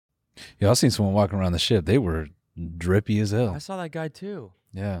Yeah, I seen someone walking around the ship. They were drippy as hell. I saw that guy too.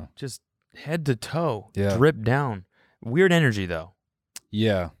 Yeah. Just head to toe. Yeah. Drip down. Weird energy though.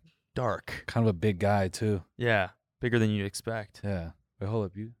 Yeah. Dark. Kind of a big guy too. Yeah. Bigger than you'd expect. Yeah. Wait, hold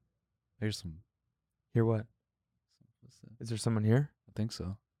up. There's some. Hear what? Is there someone here? I think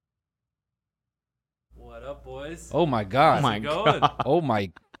so. What up, boys? Oh my God. Oh my God. Oh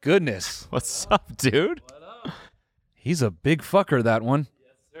my goodness. What's up, dude? What up? He's a big fucker, that one.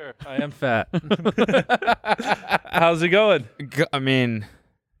 Yes, sir. I am fat. How's it going? I mean,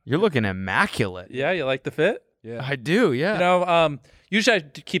 you're looking immaculate. Yeah, you like the fit? Yeah. I do, yeah. You know, usually I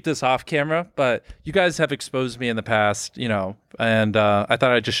keep this off camera, but you guys have exposed me in the past, and I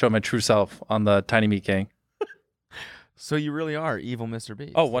thought I'd just show my true self on the Tiny Meat Gang. So you really are evil Mr.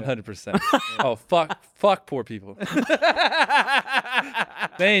 Beast. Oh, 100%. Oh, fuck poor people.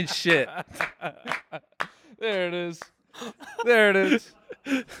 They ain't shit. There it is. There it is.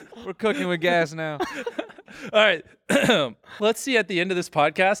 We're cooking with gas now. All right. Let's see at the end of this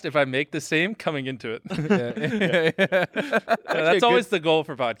podcast if I make the same coming into it. That's always the goal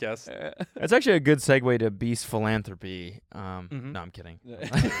for podcasts. That's actually a good segue to Beast Philanthropy. No, I'm kidding.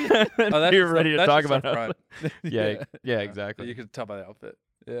 You're ready to talk about it. Yeah, exactly. You can tell by the outfit.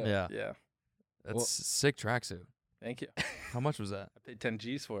 Yeah. That's sick tracksuit. Thank you. How much was that? I paid 10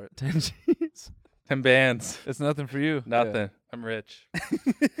 G's for it. 10 G's. 10 bands. It's nothing for you. Nothing. Yeah. I'm rich.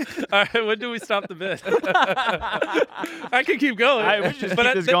 All right, when do we stop the bit? I could keep going. We should just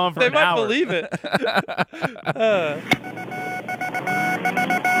keep this going for an hour. They might believe it.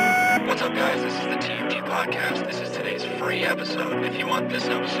 What's up, guys? This is the TMG podcast. This is today's free episode. If you want this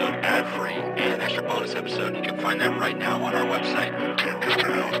episode ad-free and an extra bonus episode, you can find that right now on our website,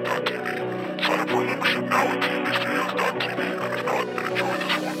 tmgstudios.tv. Sign up for a membership now at tmgstudios.tv. And if not, then enjoy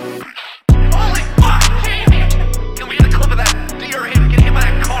this one. Holy fuck, Jamie! Can we get a clip of that deer him getting hit by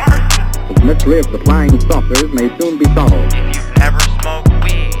that car? The mystery of the flying saucers may soon be solved. If you've never smoked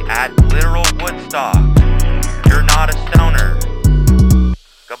weed at literal Woodstock, you're not a stoner.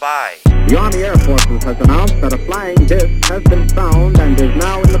 Goodbye. The Army Air Forces has announced that a flying disc has been found and is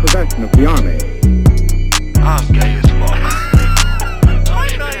now in the possession of the Army. I'm gay as fuck. Why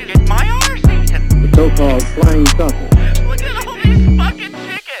should I get my arse eaten? The so-called flying saucer. Look at all these fucking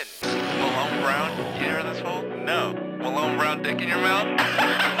chickens. Malone Brown, you hear this hole? No. Malone Brown dick in your mouth? No!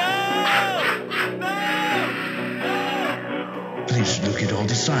 Please look at all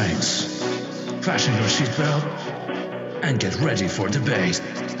the signs. Fasten your seatbelt and get ready for debate.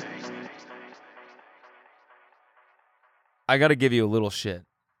 I got to give you a little shit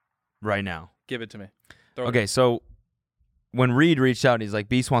right now. Give it to me. Okay, so when Reed reached out and he's like,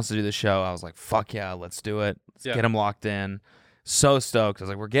 Beast wants to do the show, I was like, fuck yeah, let's do it. Let's get him locked in. So stoked. I was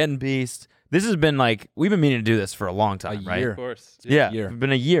like, we're getting Beast. This has been like, we've been meaning to do this for a long time, right? Of course. Yeah, it's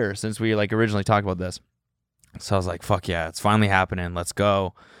been a year since we like originally talked about this. So I was like, fuck yeah, it's finally happening. Let's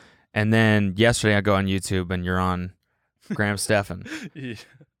go. And then yesterday I go on YouTube and you're on Graham Stephan. Yeah.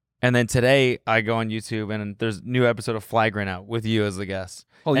 And then today I go on YouTube and there's a new episode of Flagrant out with you as the guest.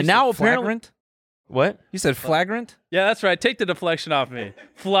 Oh, and now apparently, flagrant? What? You said flagrant? Yeah, that's right. Take the deflection off me.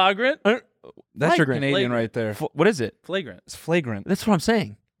 Flagrant? That's your Flagrant. Canadian right there. What is it? Flagrant. It's flagrant. That's what I'm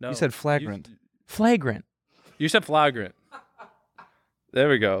saying. No. You said flagrant. Flagrant. You said flagrant. There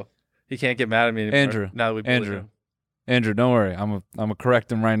we go. He can't get mad at me anymore. Andrew. Now that we bullied him. Andrew, don't worry. I'm gonna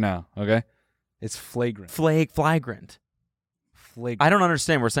correct him right now. Okay. It's flagrant. Flagrant. Flagrant. I don't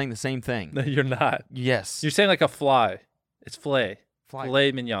understand. We're saying the same thing. No, you're not. Yes. You're saying like a fly. It's filet. Flagrant.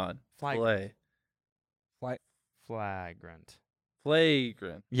 Filet mignon. Flagrant. Filet. Flagrant.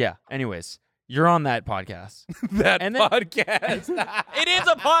 Flagrant. Yeah. Anyways, you're on that podcast. Podcast. It is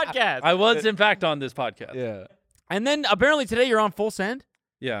a podcast. I was, in fact, on this podcast. Yeah. And then apparently today you're on Full Send.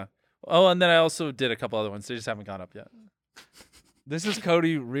 Yeah. Oh, and then I also did a couple other ones. They just haven't gone up yet. This is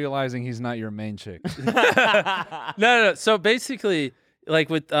Cody realizing he's not your main chick. No. So basically, like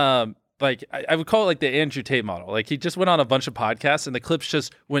with like I would call it like the Andrew Tate model. Like he just went on a bunch of podcasts and the clips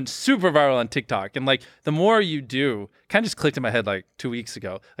just went super viral on TikTok. And like the more you do, kind of just clicked in my head like 2 weeks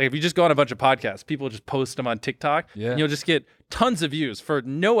ago. Like if you just go on a bunch of podcasts, people just post them on TikTok. Yeah. And you'll just get tons of views for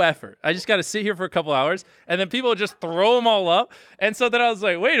no effort. I just got to sit here for a couple hours and then people just throw them all up. And so then I was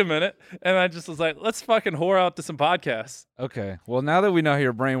like, wait a minute. And I just was like, let's fucking whore out to some podcasts. Okay. Well, now that we know how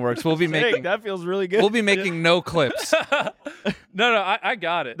your brain works, we'll be making that feels really good. we'll be making no clips. No, I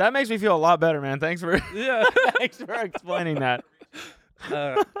got it. That makes me feel a lot better, man. Thanks for Yeah. thanks for explaining that.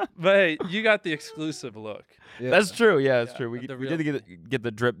 But hey, you got the exclusive look. Yeah. That's true. Yeah, that's true. We the did real- get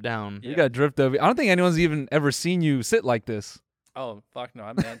the drip down. You got dripped over. I don't think anyone's even ever seen you sit like this. Oh, fuck no.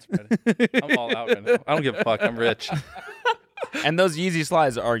 I'm man spreading. I'm all out right now. I don't give a fuck. I'm rich. And those Yeezy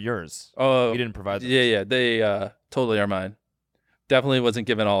slides are yours. Oh, You didn't provide them. yeah. They totally are mine. Definitely wasn't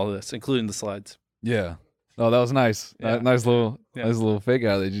given all of this, including the slides. Yeah. Oh, that was nice. Yeah. Nice little Yeah. fake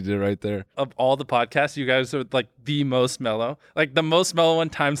out that you did right there. Of all the podcasts, you guys are like the most mellow. Like the most mellow one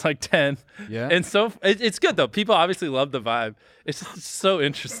times like 10. Yeah. And so it's good though. People obviously love the vibe. It's just so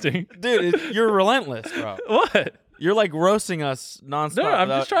interesting. Dude, you're relentless, bro. What? You're like roasting us nonstop. No, I'm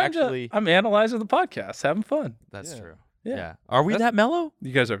without just trying actually... to. I'm analyzing the podcast, having fun. That's true. Yeah. Yeah. Are we that mellow?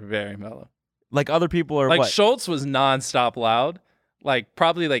 You guys are very mellow. Like other people are Like what? Schultz was nonstop loud, like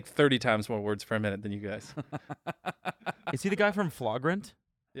probably like 30 times more words per minute than you guys. Is he the guy from Flagrant?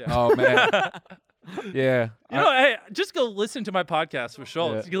 Yeah. Oh man. Yeah. You know, hey, just go listen to my podcast with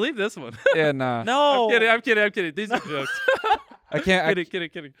Schultz. Yeah. You can leave this one. Yeah. Nah. No. I'm kidding. These are jokes. I can't.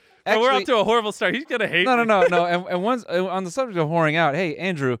 Kidding. But we're up Actually- to a horrible start. He's gonna hate. No. me. And once on the subject of whoring out, hey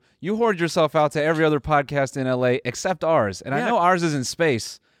Andrew, you whored yourself out to every other podcast in LA except ours, and I Yeah. know ours is in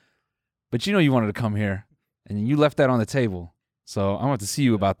space, but you know you wanted to come here, and you left that on the table. So I want to see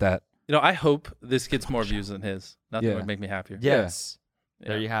you about that. You know, I hope this gets more views than his. Nothing Yeah. would make me happier. Yes. Yeah.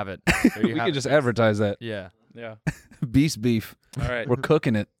 There you have it. There you We have could it. just advertise that. Yeah. Yeah. Beast beef. All right. We're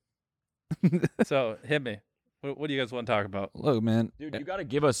cooking it. So hit me. What do you guys want to talk about? Look, man. Dude, you got to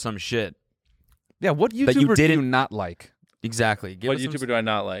give us some shit. Yeah, what That you YouTuber do you didn't- not like? Exactly. Give What us some YouTuber do I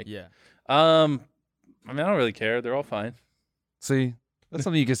not like? Yeah. I mean, I don't really care. They're all fine. See, that's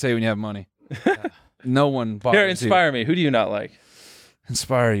something you can say when you have money. No one bothers Here, you. inspire me. Who do you not like?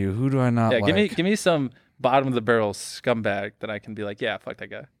 Inspire you. Who do I not Yeah, like? give me some bottom of the barrel scumbag that I can be like, yeah, fuck that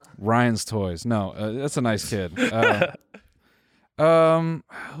guy. Ryan's Toys. No, that's a nice kid.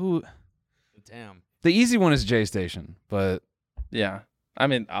 Who? Damn. The easy one is J Station, but Yeah, I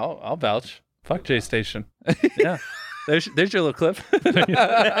mean, I'll vouch. Fuck J Station. Yeah, there's your little clip.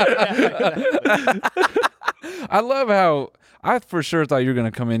 I love how I for sure thought you were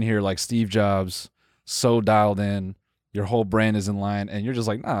gonna come in here like Steve Jobs, so dialed in. Your whole brand is in line, and you're just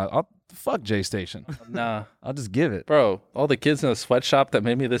like, nah, I'll fuck J Station. Nah, I'll just give it. bro, all the kids in the sweatshop that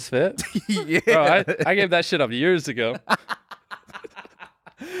made me this fit. Yeah. Bro, I gave that shit up years ago.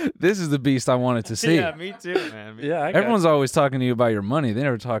 This is the beast I wanted to see. Yeah, me too, man. Yeah, I got Everyone's always talking to you about your money. They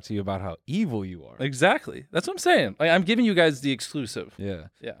never talk to you about how evil you are. exactly. That's what I'm saying. Like, I'm giving you guys the exclusive. Yeah.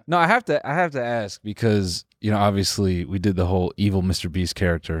 Yeah. No, I have to ask because, obviously we did the whole evil Mr. Beast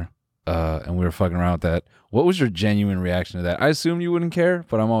character, and we were fucking around with that. What was your genuine reaction to that? I assume you wouldn't care,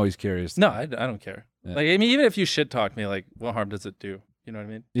 but I'm always curious. No, I don't care. Yeah. Like, I mean, even if you shit talk me, like, what harm does it do? You know what I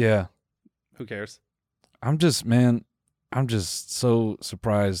mean? Yeah. Who cares? I'm just so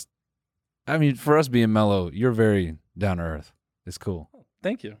surprised. I mean, for us being mellow, you're very down to earth. It's cool.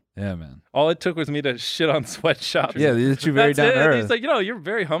 Thank you. Yeah, man. All it took was me to shit on sweatshops. Yeah, that you're very That's down to it. earth. He's like, you're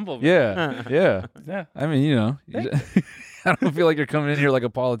very humble. Yeah. Yeah. Yeah. I mean, I don't feel like you're coming in here like a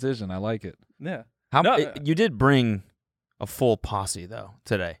politician. I like it. Yeah. How No, you did bring a full posse though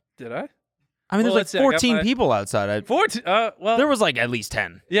today. Did I? I mean, Well, let's there's see, like I got 14 my- people outside. 14. Well, There was like at least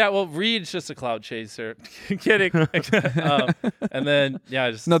 10. yeah. Well, Reed's just a cloud chaser. Kidding. And then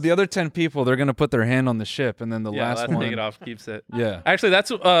just No, the other 10 people, they're going to put their hand on the ship, and then the last let's one. take it off. Keeps it. Yeah. Actually,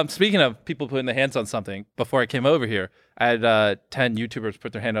 that's speaking of people putting their hands on something. Before I came over here, I had 10 YouTubers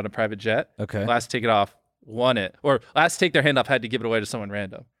put their hand on a private jet. Okay. Last to take it off won it, or last to take their hand off had to give it away to someone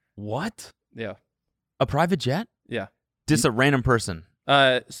random. What? Yeah. A private jet? Yeah. Just a random person.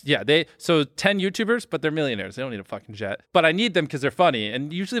 So 10 YouTubers, but they're millionaires. They don't need a fucking jet. But I need them because they're funny.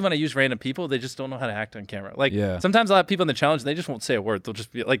 And usually when I use random people, they just don't know how to act on camera. Like Yeah. sometimes I'll have people in the challenge and they just won't say a word. They'll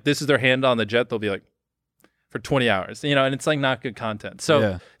just be like, this is their hand on the jet. They'll be like, for 20 hours, and it's like not good content. So,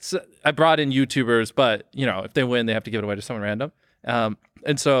 Yeah. so I brought in YouTubers, but if they win, they have to give it away to someone random.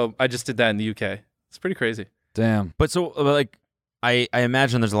 And so I just did that in the UK. It's pretty crazy. Damn. But so like I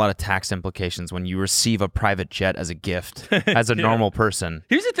imagine there's a lot of tax implications when you receive a private jet as a gift as a normal person.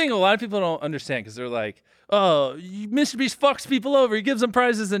 Here's the thing a lot of people don't understand because they're like, oh, Mr. Beast fucks people over. He gives them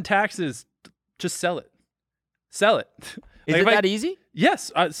prizes and taxes. Just sell it. Sell it. Is Like, it if that easy?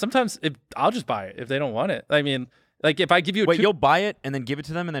 Yes. Sometimes I'll just buy it if they don't want it. I mean, like if I give you Wait, you'll buy it and then give it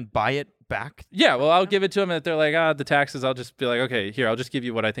to them and then buy it back? Yeah, well, I'll give it to them, and if they're like, the taxes, I'll just be like, okay, here, I'll just give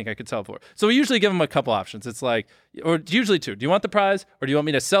you what I think I could sell for. So we usually give them a couple options. It's like, or usually two. Do you want the prize, or do you want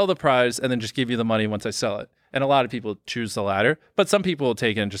me to sell the prize and then just give you the money once I sell it? And a lot of people choose the latter, but some people will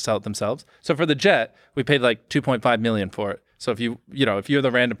take it and just sell it themselves. So for the jet, we paid like $2.5 million for it. So if if you're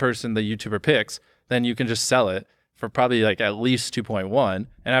the random person the YouTuber picks, then you can just sell it for probably like at least 2.1,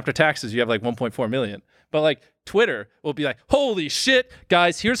 and after taxes, you have like 1.4 million. But like Twitter will be like, holy shit,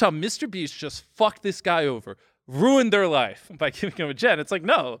 guys, here's how Mr. Beast just fucked this guy over. ruin their life by giving them a jet. It's like,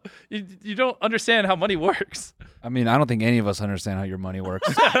 no, you don't understand how money works. I mean, I don't think any of us understand how your money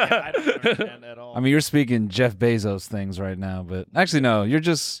works. I don't understand at all. I mean, you're speaking Jeff Bezos things right now, but actually, no,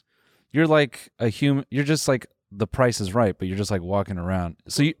 you're like a human. You're just like The Price is Right, but you're just like walking around.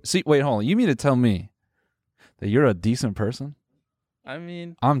 So wait, hold on. You mean to tell me that you're a decent person? I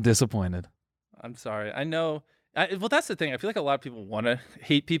mean, I'm disappointed. I'm sorry. I know. Well, that's the thing. I feel like a lot of people want to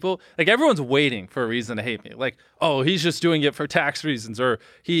hate people. Like, everyone's waiting for a reason to hate me. Like, oh, he's just doing it for tax reasons, or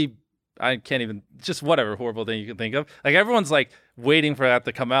I can't even, just whatever horrible thing you can think of. Like, everyone's like waiting for that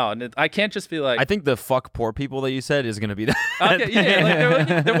to come out, and I can't just be like. I think the fuck poor people that you said is gonna be that. Okay, yeah,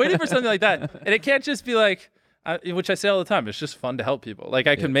 like they're waiting for something like that, and it can't just be like. Which I say all the time. It's just fun to help people. Like,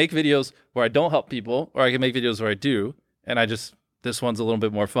 I can make videos where I don't help people, or I can make videos where I do, and this one's a little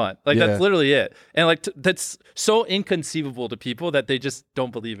bit more fun. Like, that's literally it. And like, that's so inconceivable to people that they just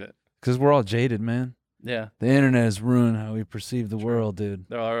don't believe it. Because we're all jaded, man. Yeah. The internet has ruined how we perceive the world, dude.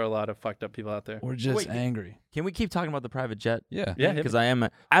 There are a lot of fucked up people out there. We're just angry. Can we keep talking about the private jet? Yeah. Yeah. Because I am,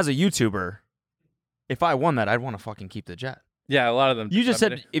 as a YouTuber, if I won that, I'd want to fucking keep the jet. Yeah, a lot of them. You just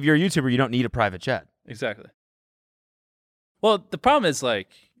said if you're a YouTuber, you don't need a private jet. Exactly. Well, the problem is, like,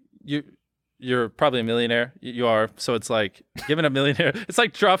 you're probably a millionaire. You are. So it's like giving a millionaire, it's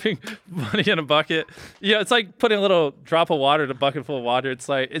like dropping money in a bucket. Yeah, it's like putting a little drop of water in a bucket full of water. It's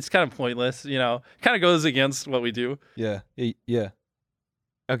like, it's kind of pointless, kind of goes against what we do. Yeah. Yeah.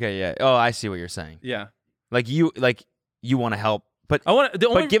 Okay, yeah. Oh, I see what you're saying. Yeah. Like you want to help, but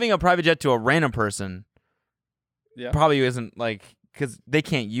giving a private jet to a random person probably isn't like, because they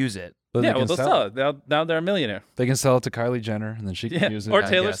can't use it. But yeah, they'll sell it. Now they're a millionaire. They can sell it to Kylie Jenner, and then she can use it. Or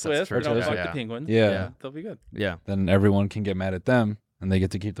Taylor guess that's Swift, true. or fuck Yeah. the Penguins. Yeah. They'll be good. Yeah. Then everyone can get mad at them, and they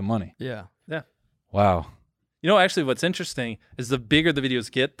get to keep the money. Yeah. Yeah. Wow. Actually, what's interesting is the bigger the videos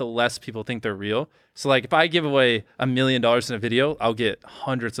get, the less people think they're real. So, like, if I give away $1 million in a video, I'll get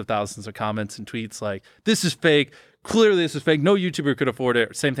hundreds of thousands of comments and tweets like, this is fake. Clearly, this is fake. No YouTuber could afford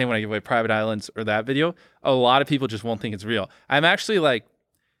it. Same thing when I give away private islands or that video. A lot of people just won't think it's real. I'm actually like,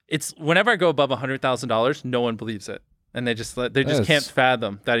 it's whenever I go above $100,000, no one believes it. And they just can't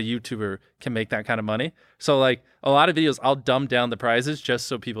fathom that a YouTuber can make that kind of money. So, like, a lot of videos, I'll dumb down the prizes just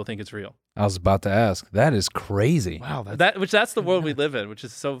so people think it's real. I was about to ask. That is crazy. Wow. That's the world we live in, which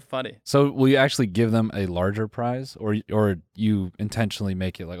is so funny. So will you actually give them a larger prize, or you intentionally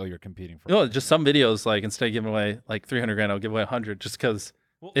make it like, oh, you're competing for? No, just some videos, like, instead of giving away like 300 grand, I'll give away 100, just because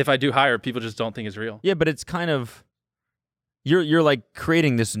if I do higher, people just don't think it's real. Yeah, but it's kind of you're like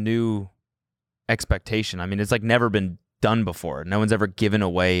creating this new expectation. I mean, it's like never been done before. No one's ever given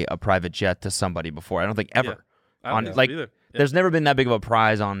away a private jet to somebody before. I don't think ever. I don't think so either. There's never been that big of a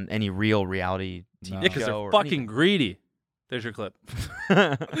prize on any real reality TV Yeah, because show they're or fucking greedy. There's your clip.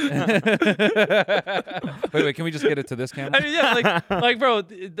 Wait, can we just get it to this camera? I mean, yeah, like bro,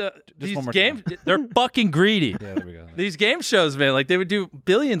 these one more games, they're fucking greedy. Yeah, there we go. These game shows, man, like, they would do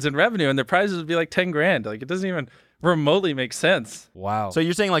billions in revenue and their prizes would be like 10 grand. Like, it doesn't even remotely make sense. Wow. So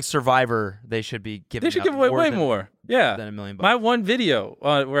you're saying like Survivor, they should be giving. They should give away way more. Yeah. Than $1 million. My one video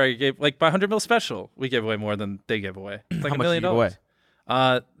where I gave, like, my 100 mil special, we gave away more than they gave away. It's like How $1 much million. did you give away?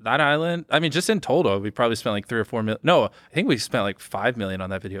 That island, I mean, just in total, we probably spent like 3 or 4 million. No, I think we spent like 5 million on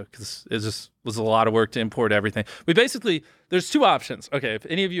that video because it just was a lot of work to import everything. We basically, there's two options. Okay, if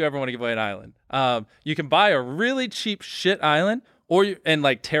any of you ever want to give away an island, you can buy a really cheap shit island, and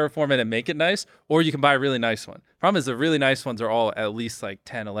like terraform it and make it nice, or you can buy a really nice one. Problem is, the really nice ones are all at least like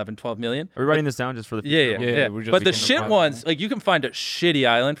 10, 11, 12 million. Are we writing this down just for the future? Yeah. But the shit ones, like, you can find a shitty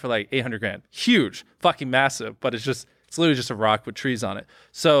island for like 800 grand. Huge, fucking massive, but it's literally just a rock with trees on it.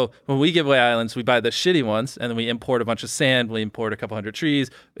 So when we give away islands, we buy the shitty ones, and then we import a bunch of sand, we import a couple hundred trees,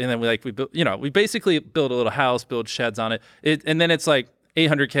 and then we basically build a little house, build sheds on it. And then it's like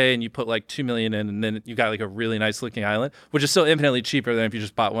 $800K, and you put like $2 million in, and then you got like a really nice looking island, which is still infinitely cheaper than if you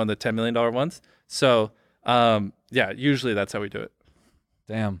just bought one of the $10 million ones. So yeah, usually that's how we do it.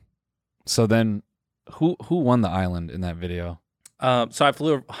 Damn. So then, who won the island in that video? So I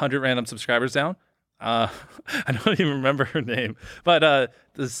flew 100 random subscribers down. I don't even remember her name, but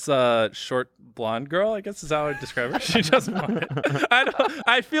this short blonde girl, I guess is how I describe her. She just won it.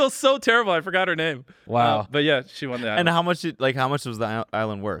 I feel so terrible. I forgot her name. Wow. But yeah, she won the island. And how much was the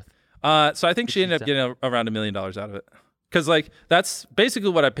island worth? So I think she ended up getting around $1 million out of it. Because, like, that's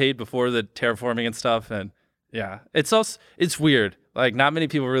basically what I paid before the terraforming and stuff. And yeah, it's weird. Like, not many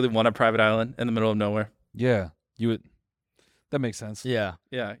people really want a private island in the middle of nowhere. Yeah, that makes sense. Yeah.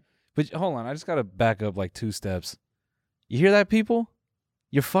 Yeah. But hold on, I just gotta back up like 2 steps. You hear that, people?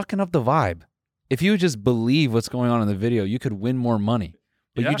 You're fucking up the vibe. If you just believe what's going on in the video, you could win more money.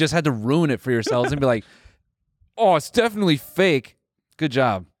 But you just had to ruin it for yourselves and be like, oh, it's definitely fake. Good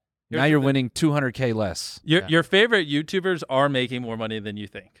job. Here's Now the you're thing. winning 200K less. Your favorite YouTubers are making more money than you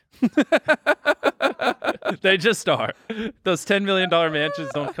think. They just are. Those $10 million mansions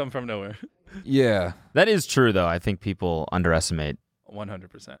don't come from nowhere. Yeah. That is true, though. I think people underestimate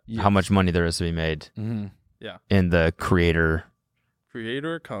 100%. Yes. how much money there is to be made Mm-hmm. Yeah. in the creator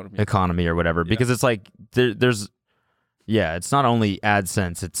Creator economy. economy or whatever. Because it's like there's it's not only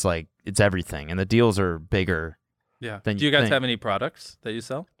AdSense, it's like it's everything, and the deals are bigger. Yeah. Then Do you you guys think. have any products that you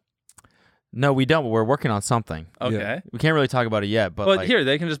sell? No, we don't. But we're working on something. Okay. We can't really talk about it yet, but Well, like, here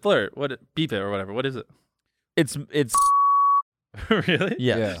they can just blur it. Beep it or whatever. What is it? it's Really?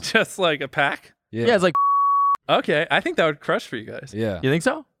 yeah. Just like a pack? Yeah, it's like Okay. I think that would crush for you guys. Yeah. you think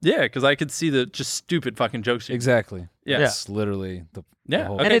so? Yeah, because I could see the just stupid fucking jokes. Exactly. Yeah. It's literally the Yeah.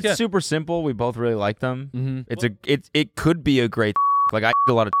 whole- Okay, And it's good. super simple. We both really like them. Mm-hmm. It could be a great like I eat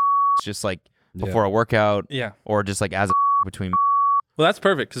a lot of just like before a workout Yeah. or just like as a between. Well, that's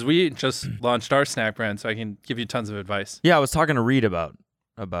perfect because we just launched our snack brand, so I can give you tons of advice. Yeah, I was talking to Reed about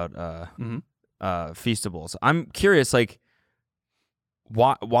Mhm. Feastables. I'm curious, like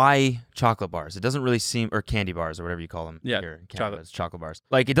why chocolate bars? It doesn't really seem, or candy bars or whatever you call them. Yeah, here in Canada, chocolate. it's chocolate bars.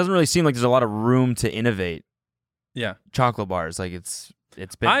 Like it doesn't really seem like there's a lot of room to innovate Yeah. chocolate bars. Like it's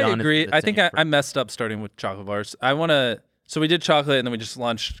been I done. agree. It's the I think same I messed up starting with chocolate bars. I want to. So we did chocolate and then we just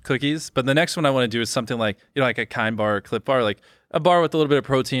launched cookies. But the next one I want to do is something like, like a Kind bar or Clip bar, like a bar with a little bit of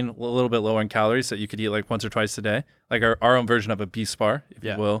protein, a little bit lower in calories that you could eat like once or twice a day, like our own version of a Beast bar, if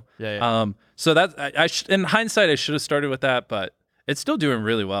Yeah. you will. Yeah. So that in hindsight, I should have started with that, but it's still doing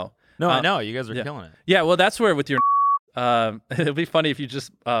really well. No, I know you guys are yeah. killing it. Yeah, well, that's where with your it'll be funny if you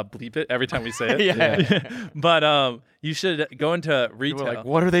just bleep it every time we say it. Yeah. But you should go into retail. We're like,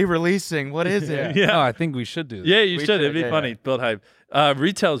 what are they releasing? What is it? Yeah. No, I think we should do that. Yeah, you We should. should, It'd be yeah, funny. yeah. Build hype.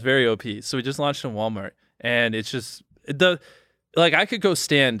 Retail is very OP. So we just launched in Walmart, and it's just I could go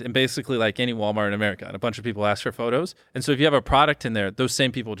stand in basically like any Walmart in America, and a bunch of people ask for photos. And so if you have a product in there, those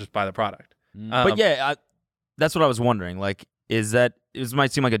same people just buy the product. But yeah, that's what I was wondering. Like, is that this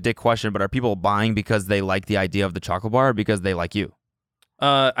might seem like a dick question, but are people buying because they like the idea of the chocolate bar or because they like you?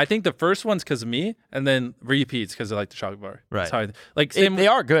 I think the first one's because of me, and then repeats because I like the chocolate bar. Right. That's how like same. They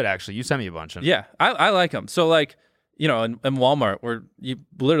are good, actually. You sent me a bunch. Yeah, I like them. So like, in Walmart, we're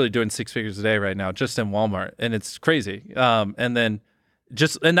literally doing 6 figures a day right now just in Walmart, and it's crazy.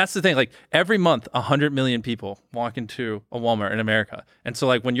 And that's the thing. Like every month, 100 million people walk into a Walmart in America, and so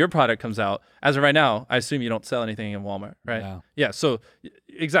like when your product comes out, as of right now, I assume you don't sell anything in Walmart, right? No. Yeah. So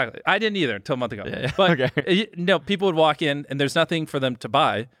exactly, I didn't either until a month ago. Yeah. But Okay. people would walk in, and there's nothing for them to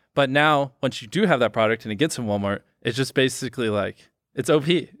buy. But now, once you do have that product and it gets in Walmart, it's just basically like. It's OP,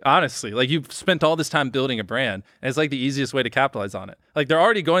 honestly. Like you've spent all this time building a brand, and it's like the easiest way to capitalize on it. Like they're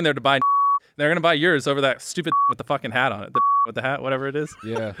already going there to buy. They're gonna buy yours over that stupid with the fucking hat on it, with the hat, whatever it is.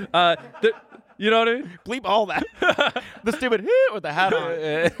 Yeah. You know what I mean? Bleep all that. The stupid with the hat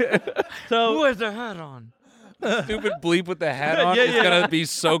on. So Who has their hat on? Stupid bleep with the hat on Yeah, is yeah. gonna be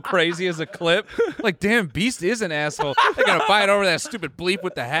so crazy as a clip. Like, damn, Beast is an asshole. They're gonna buy it over that stupid bleep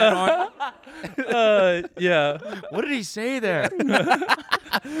with the hat on. yeah. What did he say there?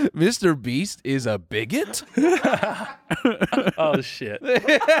 Mr. Beast is a bigot. Oh shit.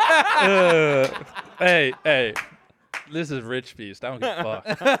 Hey. This is Rich Beast. I don't give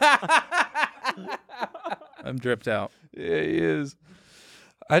a fuck. I'm dripped out. Yeah, he is.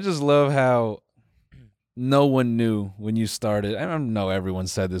 I just love how no one knew when you started. I don't know everyone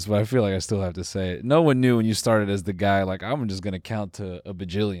said this, but I feel like I still have to say it. No one knew when you started as the guy, like, I'm just going to count to a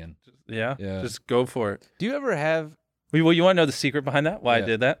bajillion. Yeah. Yeah. Just go for it. Do you ever have... Well, you want to know the secret behind that? Why I Yeah.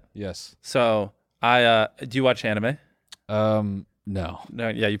 did that? Yes. So do you watch anime? No. No,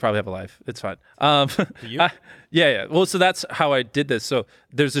 yeah, you probably have a life. It's fine. you? Yeah. Well, so that's how I did this. So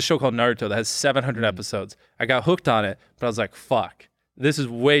there's a show called Naruto that has 700 episodes. I got hooked on it, but I was like, fuck, this is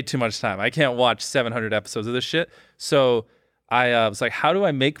way too much time. I can't watch 700 episodes of this shit. So I was like, how do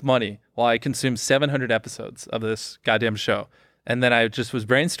I make money while I consume 700 episodes of this goddamn show? And then I just was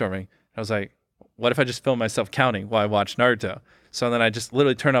brainstorming. I was like, what if I just film myself counting while I watch Naruto? So then I just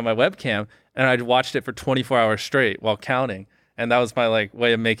literally turned on my webcam and I watched it for 24 hours straight while counting. And that was my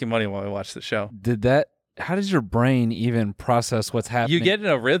way of making money while I watched the show. How does your brain even process what's happening? You get in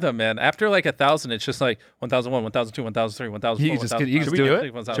a rhythm, man. After like 1,000, it's just like 1,001, 1,002, 1,003, 1,004. You just get- you Should we do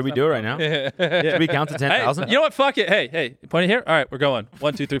it? Should we do it right now? Should we count to 10,000? You know what? Fuck it. Hey, point it here. All right, we're going.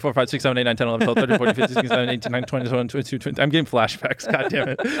 1, 2, 3, 4, 5, 6, 7, 8, 9, 10, 11, 12, 13, 14, 15, 16, 17, 18, 19, 20, 21, 22, 23. I'm getting flashbacks. God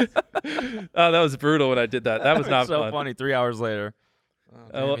damn it. Oh, that was brutal when I did that. That was not so fun. funny. 3 hours later.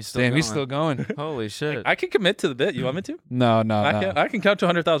 well, he's still going. Holy shit. I can commit to the bit. You want me to? No. I can count to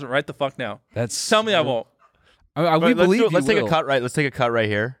 100,000 right the fuck now. That's Tell me I won't. We believe you Let's take a will. cut right. Let's take a cut right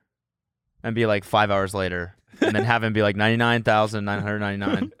here, and be like 5 hours later, and then have him be like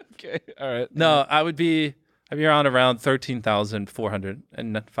 99,999. Okay, all right. No, I'd be around 13,400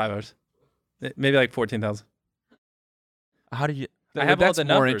 in 5 hours. Maybe like 14,000. How do you? I have all That's the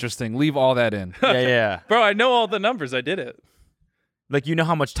more numbers. interesting. Leave all that in. Yeah. Bro, I know all the numbers. I did it. Like you know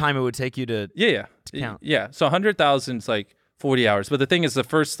how much time it would take you to. Yeah. count. Yeah. So 100,000 is like 40 hours. But the thing is, the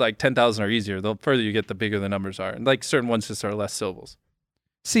first like 10,000 are easier. The further you get, the bigger the numbers are. And like certain ones just are less syllables.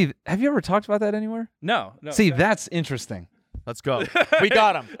 See, have you ever talked about that anywhere? No. See, that's interesting. Let's go. We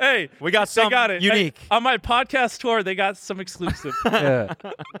got him. Hey, We got they some got it. unique. Hey, on my podcast tour, they got some exclusive. Yeah.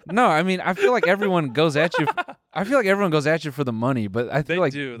 No, I mean, I feel like everyone goes at you. I feel like everyone goes at you for the money, but I They feel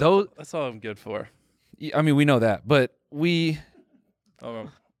like do. those. That's all I'm good for. I mean, we know that, but Oh,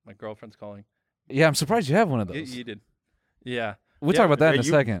 my girlfriend's calling. yeah, I'm surprised you have one of those. You did. Yeah. We'll Yeah, talk about that in a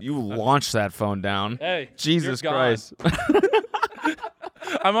you, second. You launched that phone down. Hey, Jesus you're gone. Christ.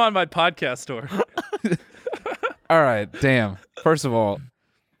 I'm on my podcast tour. All right, damn. First of all,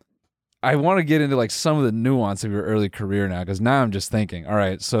 I want to get into like some of the nuance of your early career now, because now I'm just thinking. All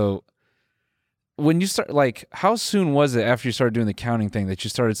right, so when you start, like, how soon was it after you started doing the counting thing that you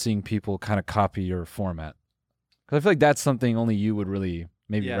started seeing people kind of copy your format? Because I feel like that's something only you would really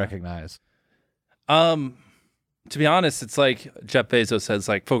maybe Yeah. recognize. To be honest, it's like Jeff Bezos says,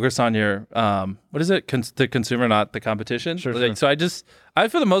 like, focus on your what is it? The consumer, not the competition. Sure, Like, sure. So I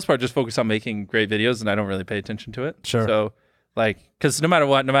for the most part just focus on making great videos, and I don't really pay attention to it. Sure. So like, because no matter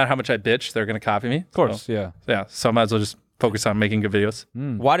how much I bitch, they're gonna copy me. Of course, yeah. Yeah. So I might as well just focus on making good videos.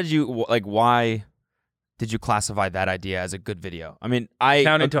 Why did you Why did you classify that idea as a good video? I mean, I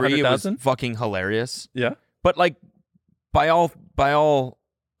Counting to agree it was 100,000? fucking hilarious, Yeah. but like by all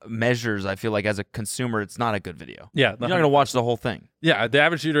measures, I feel like as a consumer, it's not a good video. Yeah. You're not gonna watch the whole thing. Yeah. The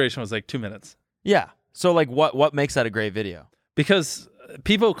average view duration was like 2 minutes. Yeah. So like, what makes that a great video? Because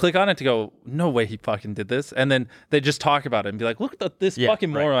people click on it to go, no way he fucking did this. And then they just talk about it and be like, look what this Yeah,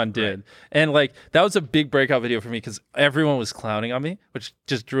 fucking right, moron did. And like, that was a big breakout video for me because everyone was clowning on me, which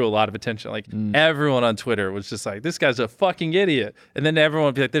just drew a lot of attention. Like everyone on Twitter was just like, this guy's a fucking idiot. And then everyone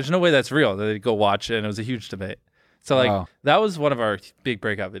would be like, there's no way that's real. Then they'd go watch it and it was a huge debate. So like, Wow. that was one of our big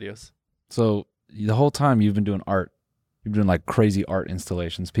breakout videos. So the whole time you've been doing art, you've been doing like crazy art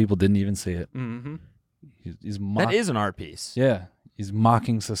installations. People didn't even see it. Mm-hmm. He's That is an art piece. yeah. He's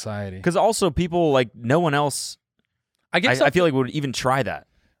mocking society. Because also people like no one else. I guess I feel like would even try that.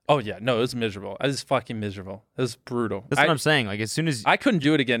 oh yeah, no, it was miserable. It was fucking miserable. It was brutal. That's what I'm saying. Like as soon as I couldn't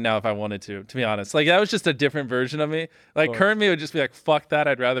do it again now if I wanted to be honest. Like that was just a different version of me. Like current me would just be like, fuck that,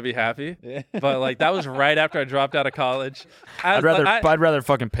 I'd rather be happy. But like that was right after I dropped out of college. I'd rather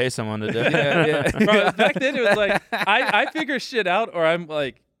fucking pay someone to do it. Bro, back then it was like I figure shit out or I'm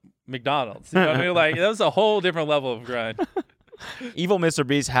like McDonald's. You know what I mean? Like that was a whole different level of grind. Evil Mr.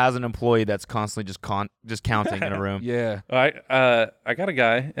 Beast has an employee that's constantly just counting in a room. Yeah. I got a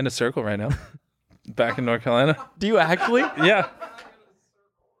guy in a circle right now. Back in North Carolina. Do you actually? Yeah.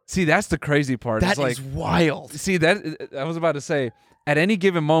 See, that's the crazy part. That It's like, is wild. see, that I was about to say, at any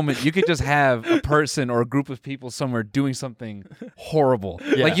given moment, you could just have a person or a group of people somewhere doing something horrible.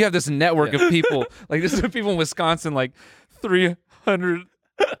 Like you have this network of people, like this is people in Wisconsin, like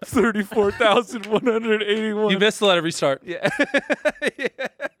 334,181. You missed a lot of restart. Yeah.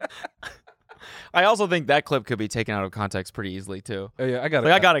 I also think that clip could be taken out of context pretty easily too. Oh, yeah, I got it.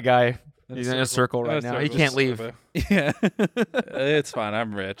 Like I got a guy. He's in a circle right In a now. He circle. can't leave. Yeah. It's fine.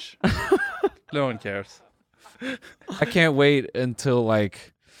 I'm rich. No one cares. I can't wait until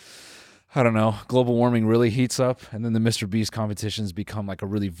like, I don't know, global warming really heats up, and then the Mr. Beast competitions become like a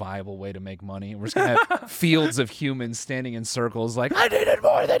really viable way to make money. We're just gonna have fields of humans standing in circles, like, I needed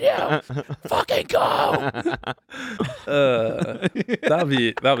more than you. Fucking go. That'll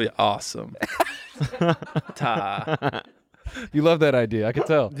be awesome. Ta. You love that idea. I can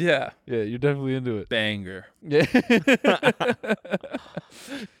tell. Yeah. Yeah, you're definitely into it. Banger. Yeah.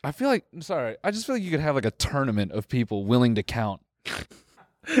 I feel like, I'm sorry, I just feel like you could have like a tournament of people willing to count.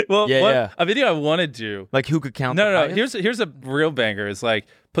 Well, Yeah. a video I want to do. Like who could count? No, the no. highest? Here's a real banger. Is like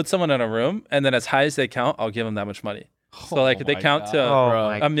put someone in a room, and then as high as they count, I'll give them that much money. So like if they my count God, to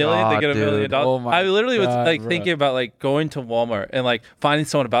my $1 million, they God, get $1 million. dude. Oh my I literally was God, like bro. thinking about like going to Walmart and like finding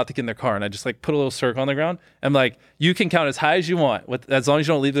someone about to get in their car, and I just like put a little circle on the ground. I'm like, you can count as high as you want. As long as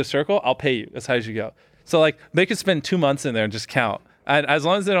you don't leave the circle, I'll pay you as high as you go. So like they could spend 2 months in there and just count. And as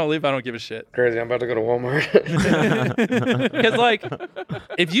long as they don't leave, I don't give a shit. Crazy, I'm about to go to Walmart. Because like,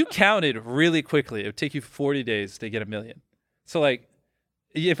 if you counted really quickly, it would take you 40 days to get $1 million. So like,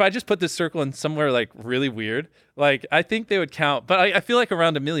 if I just put this circle in somewhere like really weird, like I think they would count, but I feel like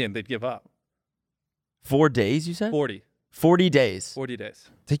around $1 million they'd give up. 4 days, you said? 40. 40 days. 40 days.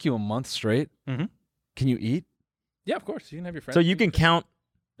 Take you a month straight? Mhm. Can you eat? Yeah, of course. You can have your friends. So you can count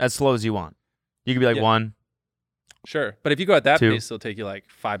as slow as you want. You can be like Yeah. 1. Sure. But if you go at that 2. pace, it'll take you like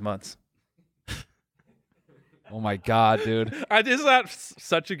 5 months. Oh my God, dude. Isn't that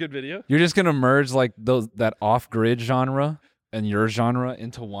such a good video? You're just gonna merge like that off-grid genre and your genre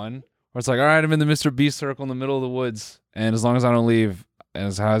into one, where it's like, all right, I'm in the Mr. Beast circle in the middle of the woods, and as long as I don't leave, and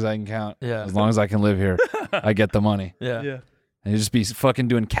as high as I can count, Yeah. as long as I can live here, I get the money. Yeah. And you just be fucking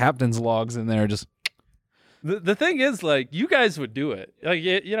doing captain's logs in there, just The thing is, like, you guys would do it. Like,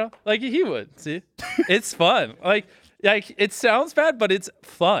 you know, like he would. See? It's fun. Like it sounds bad, but it's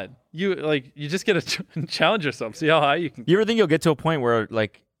fun. You just get to challenge yourself. See how high you can. You ever think you'll get to a point where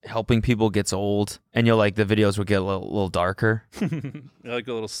like helping people gets old and you'll like the videos will get a little darker? Like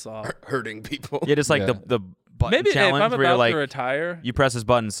a little saw. Hurting people. Yeah, just like Yeah. the button Maybe if challenge I'm where you're about like to retire. you press this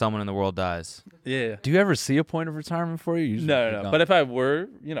button, someone in the world dies. Yeah. Do you ever see a point of retirement for you? Usually No, you no, no. don't. But if I were,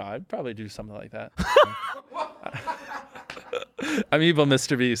 you know, I'd probably do something like that. I'm evil,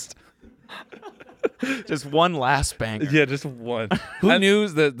 Mr. Beast. Just one last banger. Yeah, just one. Who knew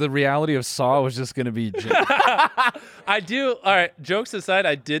that the reality of Saw was just gonna be I do. All right. Jokes aside,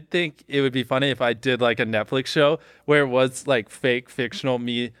 I did think it would be funny if I did like a Netflix show where it was like fake fictional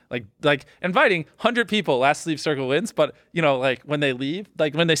me, like inviting 100 people. Last sleep circle wins, but you know, like when they leave,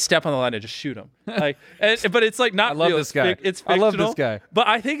 like when they step on the line, I just shoot them. Like, but it's like not. I love real. this guy. It's I fictional. love this guy. But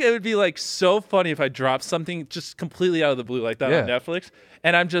I think it would be like so funny if I dropped something just completely out of the blue like that on Yeah. Netflix.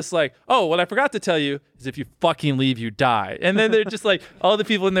 And I'm just like, oh, what I forgot to tell you is if you fucking leave, you die. And then they're just like, all the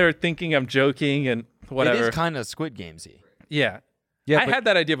people in there are thinking I'm joking and whatever. It is kind of Squid Gamesy. Yeah. Yeah, I but- had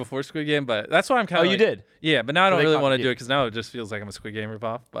that idea before Squid Game, but that's why I'm kind of. Oh, you did? Yeah, but now I don't they really caught- want to yeah. do it because now it just feels like I'm a Squid Game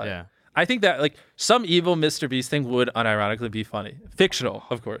ripoff. But Yeah. I think that like some evil Mr. Beast thing would unironically be funny, fictional,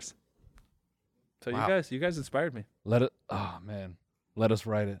 of course. So Wow. you guys inspired me. let it. Oh man, let us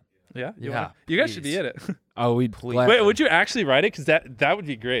write it. Yeah, Yeah, you guys should be please. in it. Oh, we'd Wait, would you actually write it? Because that would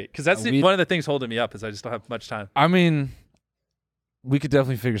be great. Because that's we- one of the things holding me up is I just don't have much time. I mean, we could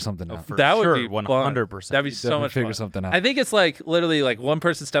definitely figure something out. For that sure, would be 100%. That'd be Definitely so much figure fun. something out. I think it's like literally like one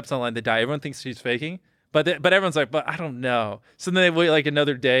person steps on line, they die. Everyone thinks she's faking, but everyone's like, but I don't know. So then they wait like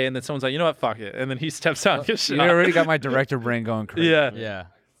another day, and then someone's like, you know what, fuck it, and then he steps out. And gets You shot. already got my director brain going crazy. Yeah. Yeah.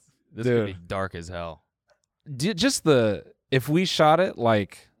 This Dude. could be dark as hell. Just if we shot it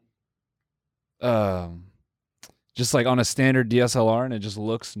like, just like on a standard DSLR and it just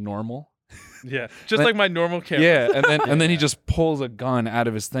looks normal. Yeah, just But- like my normal camera. Yeah, and then he just pulls a gun out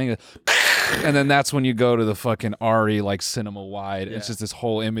of his thing, and then that's when you go to the fucking Ari like cinema wide. It's just this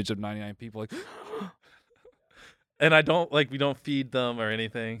whole image of 99 people like. And I don't we don't feed them or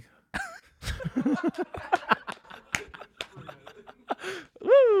anything.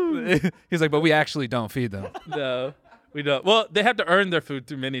 Woo! He's like, but we actually don't feed them. No, we don't. Well, they have to earn their food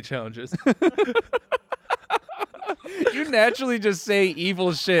through many challenges. You naturally just say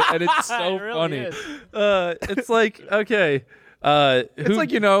evil shit, and it's so funny. It's like okay. It's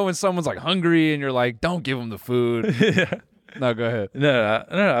like, you know, when someone's like hungry and you're like, don't give them the food. yeah. No, go ahead. No.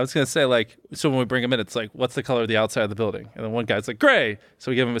 I was gonna say like, so when we bring them in, it's like, what's the color of the outside of the building? And then one guy's like, gray.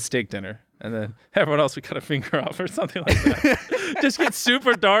 So we give him a steak dinner, and then everyone else we cut a finger off or something like that. Just get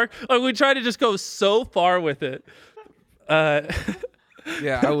super dark. Like we try to just go so far with it.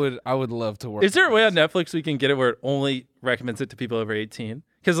 Yeah, I would love to work. Is there a way on Netflix we can get it where it only recommends it to people over 18?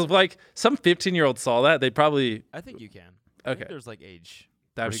 Because like some 15-year-old saw that, they'd probably I think you can. I think okay. there's like age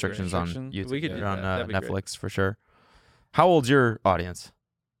That'd be great. restrictions on Restrictions? YouTube. We could do or on that. That'd be great. Netflix for sure. How old's your audience?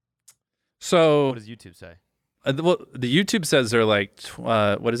 So What does YouTube say? well, the YouTube says they're like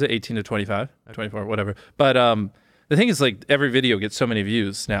what is it, 18 to 25, 24, whatever. But the thing is like every video gets so many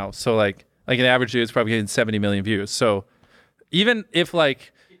views now. So like an average video is probably getting 70 million views. So even if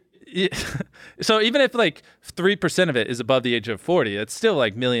like 3% of it is above the age of 40, it's still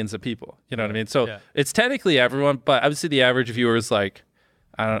like millions of people. You know what I mean? So Yeah. it's technically everyone, but obviously the average viewer is like,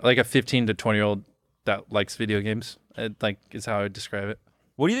 I don't know, like a 15 to 20-year-old that likes video games. Like is how I would describe it.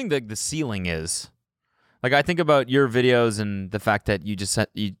 What do you think the ceiling is? Like I think about your videos and the fact that you just said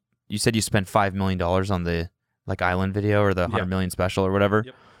you said you spent $5 million on the like island video or the 100 million special or whatever.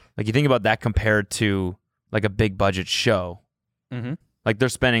 Yep. Like you think about that compared to like a big budget show. Mm-hmm. Like they're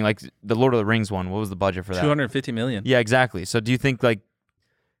spending like the Lord of the Rings one. What was the budget for that? 250 million. Yeah, exactly. So do you think like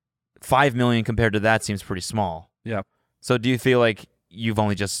 5 million compared to that seems pretty small? Yeah. So do you feel like you've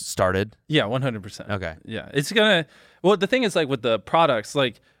only just started? Yeah, 100%. Okay. Yeah, it's gonna. Well, the thing is, like with the products,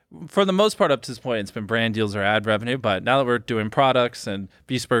 like for the most part up to this point, it's been brand deals or ad revenue. But now that we're doing products and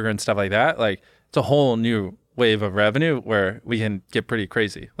Beast Burger and stuff like that, like it's a whole new wave of revenue where we can get pretty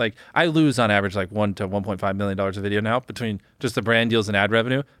crazy. Like I lose on average like $1 to $1.5 million a video now between just the brand deals and ad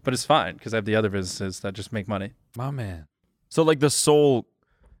revenue, but it's fine because I have the other businesses that just make money. My man. So like the sole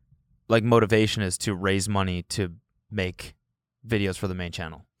like motivation is to raise money to make videos for the main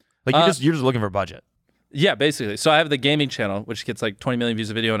channel. Like you're just looking for budget. Yeah, basically. So I have the gaming channel, which gets like 20 million views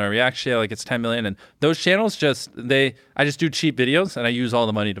a video, and our reaction channel, like it's 10 million. And those channels I just do cheap videos, and I use all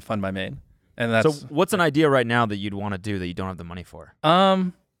the money to fund my main. And that's So what's an idea right now that you'd want to do that you don't have the money for?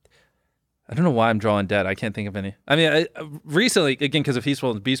 I don't know why I'm drawing dead. I can't think of any. I mean, recently, again, because of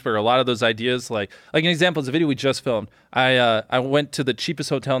Feastful and Beastburger, a lot of those ideas, like an example is a video we just filmed. I went to the cheapest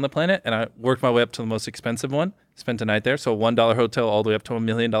hotel on the planet, and I worked my way up to the most expensive one. Spent a night there, so a $1 hotel all the way up to $1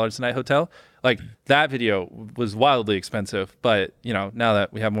 million a night hotel. Like that video was wildly expensive, but now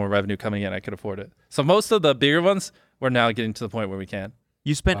that we have more revenue coming in, I could afford it. So most of the bigger ones, we're now getting to the point where we can.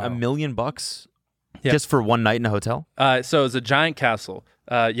 You spent $1 million just for one night in a hotel? So it's a giant castle.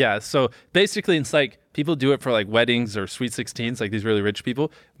 So basically it's like people do it for like weddings or sweet 16s, like these really rich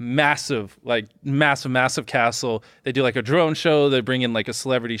people. Massive castle. They do like a drone show. They bring in like a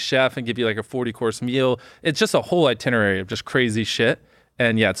celebrity chef and give you like a 40-course meal. It's just a whole itinerary of just crazy shit.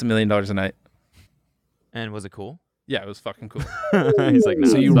 And yeah, it's $1 million a night. And was it cool? Yeah, it was fucking cool. He's like, no,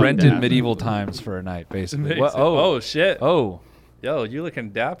 So you it's not rented bad. medieval times for a night, basically. Amazing. Oh shit. Oh. Yo, you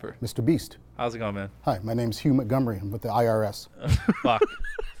looking dapper. Mr. Beast. How's it going, man? Hi, my name's Hugh Montgomery. I'm with the IRS.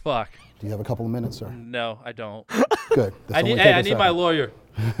 Fuck. Do you have a couple of minutes, sir? No, I don't. Good. This I only need take a my second. lawyer.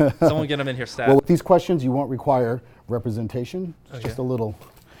 Someone get him in here stat. Well, with these questions, you won't require representation. It's just a little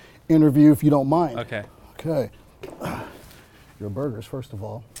interview, if you don't mind. Okay. Okay. Your burgers, first of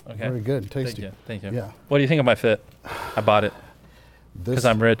all. Okay. Very good. Tasty. Thank you. Yeah. What do you think of my fit? I bought it because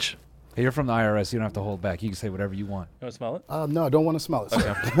I'm rich. Hey, you're from the IRS. You don't have to hold back. You can say whatever you want. You want to smell it? No, I don't want to smell it,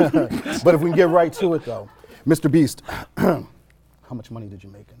 sir. But if we can get right to it, though. Mr. Beast, how much money did you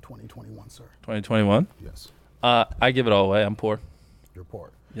make in 2021, sir? 2021? Yes. I give it all away. I'm poor. You're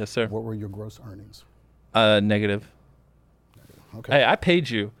poor. Yes, sir. What were your gross earnings? Negative. Okay. Hey, I paid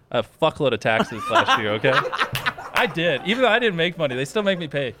you a fuckload of taxes last year, okay? I did. Even though I didn't make money, they still make me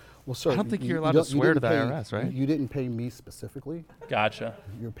pay. Well, sir, I don't think you're allowed don't- to swear to didn't the IRS, right? You didn't pay me specifically. Gotcha.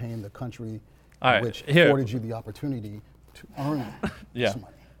 You're paying the country All right, which here. afforded you the opportunity to earn Yeah. this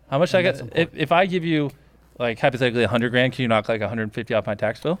money. How much And I that's got? important. If I give you, like hypothetically, $100,000, can you knock like 150 off my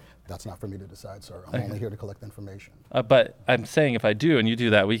tax bill? That's not for me to decide, sir. I'm only here to collect information. But I'm saying if I do and you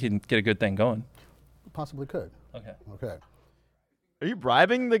do that, we can get a good thing going. Possibly could. Okay. Okay. Are you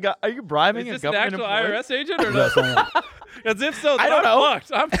bribing the guy? Are you bribing Is a this an government actual employee? IRS agent or Yes, I am. not? Because if so, I then don't I'm know.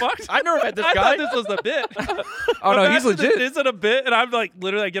 fucked. I'm fucked. I've never met this I guy. thought this was a bit. Oh, no, he's Imagine legit. This isn't a bit, and I'm like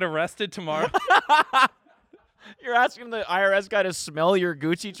literally I get arrested tomorrow. You're asking the IRS guy to smell your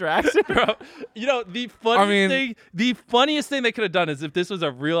Gucci tracks? Bro, the funniest thing they could have done is if this was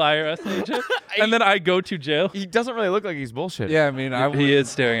a real IRS agent, and then I go to jail. He doesn't really look like he's bullshit. Yeah, I mean, He is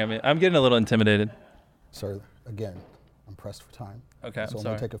staring at me. I'm getting a little intimidated. Sir, again, I'm pressed for time. Okay, So I'm I'm going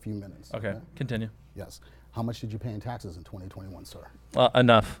sorry. to take a few minutes. Okay, continue. Yes. How much did you pay in taxes in 2021, sir?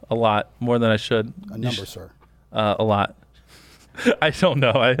 Enough, a lot, more than I should. A number, sir. A lot. I don't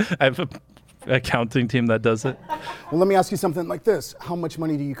know. I have an accounting team that does it. Well, let me ask you something like this. How much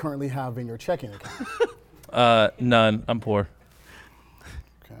money do you currently have in your checking account? None. I'm poor.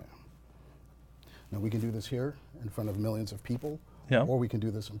 Okay. Now, we can do this here in front of millions of people. Yeah. Or we can do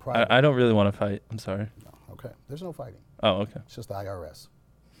this in private. I don't really want to fight. I'm sorry. No. Okay. There's no fighting. Oh, okay. It's just the IRS.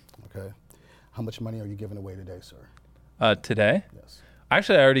 Okay. How much money are you giving away today, sir? Today? Yes.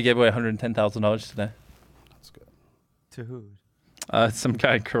 Actually, I already gave away $110,000 today. That's good. To who? Some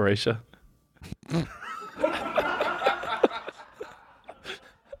guy in Croatia.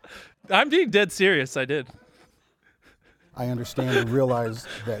 I'm being dead serious. I did. I understand and realize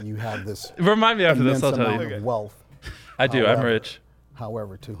that you have this Remind me after this. immense I'll tell amount you. of wealth. I do. I'm However- rich.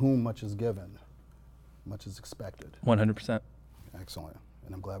 However, to whom much is given, much is expected. 100%. Excellent.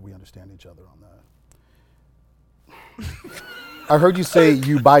 And I'm glad we understand each other on that. I heard you say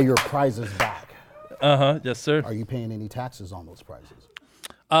you buy your prizes back. Yes, sir. Are you paying any taxes on those prizes?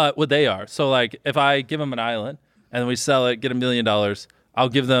 Well, they are. So, like, if I give them an island and we sell it, get $1 million, I'll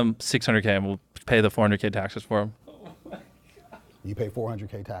give them $600K and we'll pay the $400K taxes for them. You pay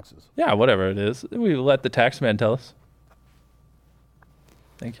 400K taxes. Yeah, whatever it is. We let the tax man tell us.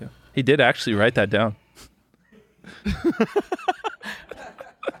 Thank you. He did actually write that down.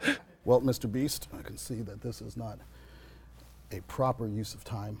 Well, Mr. Beast, I can see that this is not a proper use of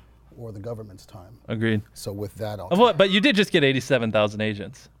time or the government's time. Agreed. So with that, I'll But you did just get 87,000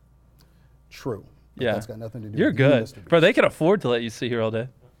 agents. true. But Yeah. That's got nothing to do You're with you, good. Mr. Beast. Bro, they can afford to let you sit here all day.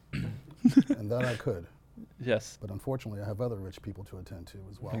 And that I could. Yes. But unfortunately, I have other rich people to attend to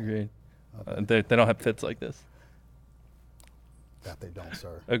as well. Agreed. They don't have fits like this. That they don't,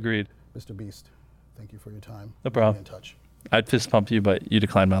 sir. Agreed. Mr. Beast, thank you for your time. No We'll problem. be in touch. I'd fist pump you, but you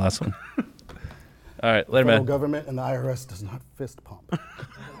declined my last one. All right, later, Federal man. government and the IRS does not fist pump.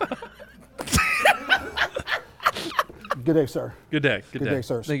 Good day, sir. Good day. Good Good day. day,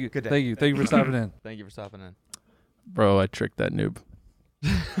 sir. Thank you. Good day. Thank you. Thank you for stopping in. Thank you for stopping in. Bro, I tricked that noob.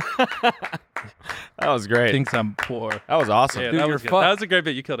 That was great. Thinks I'm poor. That was awesome. Yeah, Dude, that you're was good. fucked. That was a great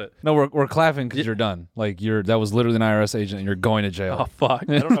bit. You killed it. No, we're clapping because you're done. Like that was literally an IRS agent, and you're going to jail. Oh, fuck.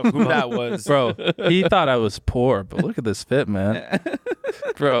 I don't know who that was. Bro, he thought I was poor, but look at this fit, man.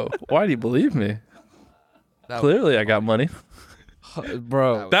 Bro, why do you believe me? Clearly, I got money.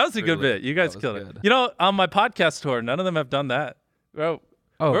 Bro. That was a good bit. You guys killed it. You know, on my podcast tour, none of them have done that. Bro,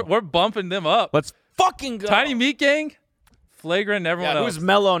 we're bumping them up. Let's fucking go. Tiny Meat Gang, Flagrant, and everyone Yeah, else. who's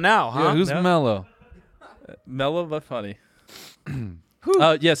mellow now, huh? Yeah, who's No. mellow? Mellow but funny.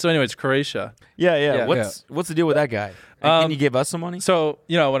 Yeah, so anyways, Croatia. yeah. Yeah. What's the deal with that guy? Can you give us some money? So,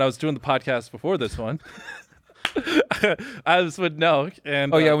 you know, when I was doing the podcast before this one, I was with Nelk.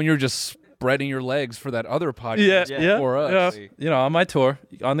 And, Oh yeah, when you were just spreading your legs for that other podcast yeah, for us. yeah. You know, on my tour,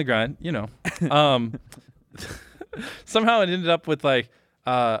 on the grind, you know. Somehow it ended up with like,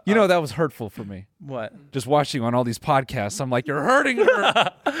 You know, that was hurtful for me. what? Just watching you on all these podcasts, I'm like, you're hurting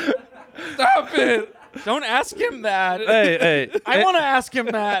her. Stop it. Don't ask him that. Hey, I want to ask him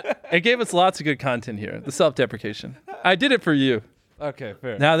that. it gave us lots of good content here. The self-deprecation. I did it for you. Okay,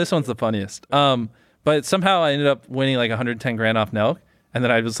 fair. Now this one's the funniest. But somehow I ended up winning like 110 grand off Nelk. And then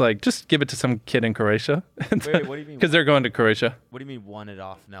I was like, just give it to some kid in Croatia. Wait, what do you mean? Because they're going to Croatia. What do you mean won it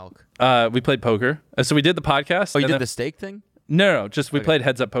off Nelk? We played poker. So we did the podcast. Oh, you and did then- the steak thing? No, just we played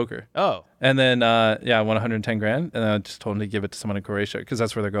heads up poker. Oh. And then, I won 110 grand. And then I just told them to give it to someone in Croatia because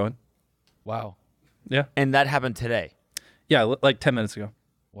that's where they're going. Wow. Yeah. And that happened today. Yeah, like 10 minutes ago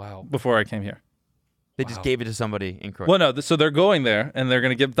Wow. before I came here. They just gave it to somebody in Croatia. Well, no, so they're going there and they're going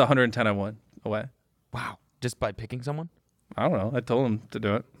to give the 110 I won away. Wow. Just by picking someone? I don't know. I told them to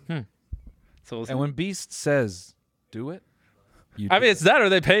do it. So we'll see. And when Beast says, do it, you I do mean, it's that or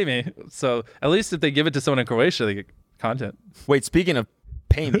they pay me. So at least if they give it to someone in Croatia, they get content. Wait, speaking of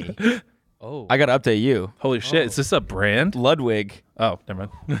pay me, Oh. I got to update you. Holy shit. Is this a brand? Ludwig Oh, never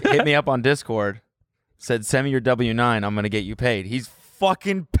mind. hit me up on Discord, said, send me your W-9. I'm going to get you paid. He's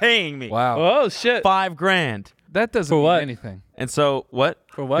fucking paying me. Wow. Oh, shit. $5 grand. That doesn't For mean what? anything. And so what?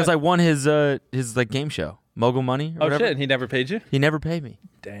 For what? Because I won his like game show, Mogul Money. Or Oh, whatever. shit. And he never paid you? He never paid me,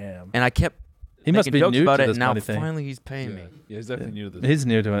 Damn. and I kept He must making be jokes new about to it. this And now money thing. finally he's paying me, Yeah, he's definitely new to this. He's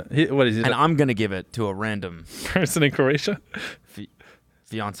new to it. What is he? and I'm gonna give it to a random person in Croatia?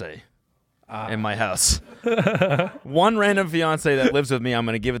 fiance in my house. One random fiance that lives with me. I'm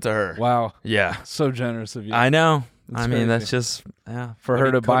gonna give it to her. Wow. Yeah, So generous of you. I know. That's I mean, very that's good. just For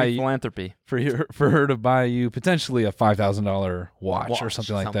her to buy you- philanthropy for her to buy you potentially a $5,000 watch or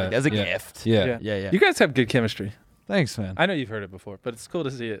something like that. as a Yeah. gift. Yeah. Yeah. You guys have good chemistry. Thanks, man. I know you've heard it before, but it's cool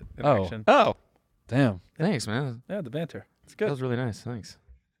to see it in Oh. action. Oh, Damn. thanks, man. Yeah, the banter. It's That good. was really nice. Thanks.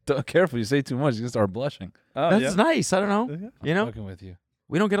 Careful, you say too much, you start blushing. Oh, That's yeah. nice. I don't know. You know, Fucking with you.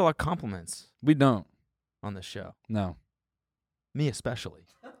 we don't get a lot of compliments We don't. on this show. No. Me especially.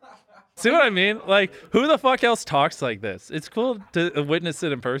 See what I mean? Like, who the fuck else talks like this? It's cool to witness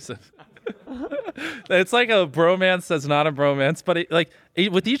it in person. It's like a bromance that's not a bromance, but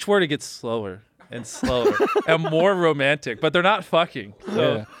with each word it gets slower and slower and more romantic, but they're not fucking.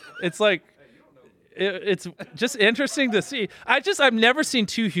 So Yeah. it's like it's just interesting to see. I've never seen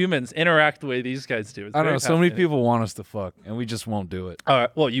two humans interact the way these guys do. It's I don't very know. So many fascinating. people want us to fuck, and we just won't do it. All right,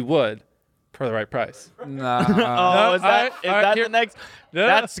 well, you would for the right price. Nah. Oh, is that, all right, here- the next? No.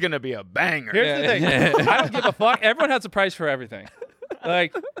 That's gonna be a banger. Here's the thing. I don't give a fuck. Everyone has a price for everything.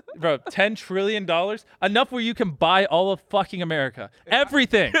 Like, bro, $10 trillion, enough where you can buy all of fucking America,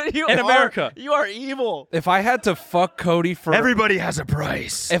 everything in America. You are evil. If I had to fuck Cody for Everybody has a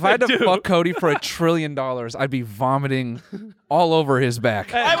price. if I had to fuck Cody for $1 trillion, I'd be vomiting all over his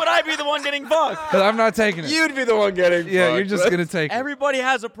back. Why would I be the one getting fucked? 'Cause I'm not taking it. You'd be the one getting Yeah, you're just gonna take it. Everybody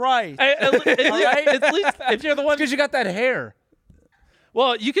has a price. Hey, at least if you're the one, Because you got that hair.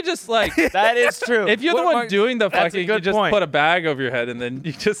 well, you could just like, That is true. if you're the What one am I- doing the That's a fucking, you good just point. put a bag over your head and then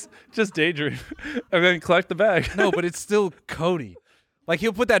you just daydream and then collect the bag. No, but it's still Cody. Like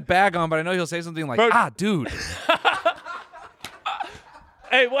he'll put that bag on, but I know he'll say something like, Bro- dude.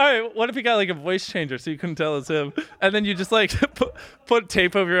 Hey, what if he got like a voice changer so you couldn't tell it's him, and then you just like put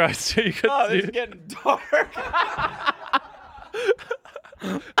tape over your eyes so you could Oh, see? this is getting dark.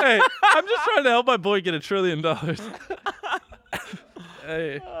 Hey, I'm just trying to help my boy get $1 trillion.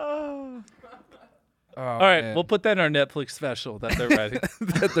 Hey, Oh All right, we'll put that in our Netflix special that they're writing.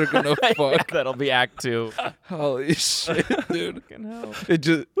 that they're gonna fuck. That'll be Act 2. Holy shit, dude!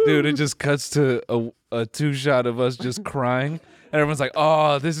 It just cuts to a 2-shot of us just crying, and everyone's like,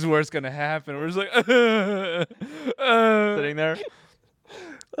 "Oh, this is where it's gonna happen." We're just like, Sitting there.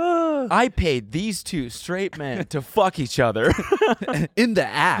 I paid these two straight men to fuck each other in the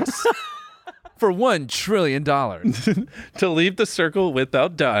ass for $1 trillion. To leave the circle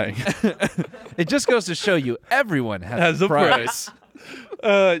without dying. It just goes to show you everyone has a price.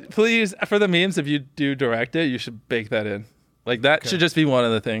 Please, for the memes, if you do direct it, you should bake that in. Like that should just be one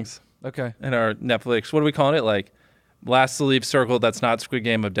of the things Okay. in our Netflix. What are we calling it? Like last to leave circle that's not Squid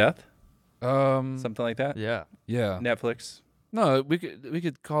Game of Death? Something like that? Yeah. Yeah. Netflix. No, we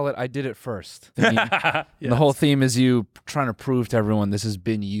could call it "I did it first." The whole theme is you trying to prove to everyone this has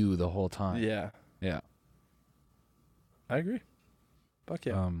been you the whole time. Yeah. Yeah. I agree. Fuck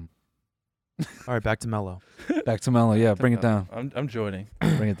yeah. All right, back to Mello. Back to Mello. Yeah, bring it down. I'm joining.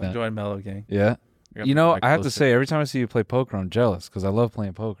 Bring it down. Join Mellow Gang. Yeah. You're You gonna know, put I my have to closer. say, every time I see you play poker, I'm jealous because I love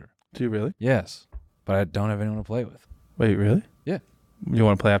playing poker. Do you really? Yes, but I don't have anyone to play with. Wait, really? Yeah. You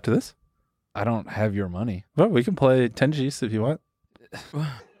want to play after this? I don't have your money. Well, we can play 10 Gs if you want.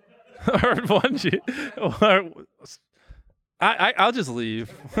 Or 1 G. I'll just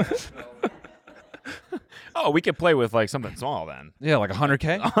leave. Oh, we could play with like something small then. Yeah, like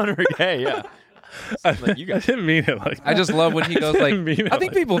 100K. 100K, yeah. Like you I guys. didn't mean it like that. I just love when he goes like. didn't mean it I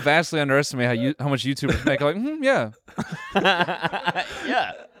think like people vastly underestimate how much YouTubers make. Like, yeah,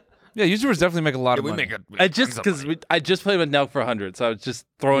 Yeah. yeah, YouTubers definitely make a lot of We money. make a. I just because I just played with Nelk for 100, so I was just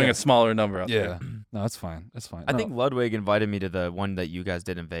throwing Yeah. a smaller number out Yeah, no, that's fine. That's fine. I No. think Ludwig invited me to the one that you guys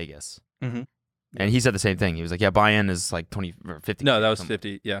did in Vegas, Mhm. and he said the same thing. He was like, "Yeah, buy-in is like 20 or 50." No, that was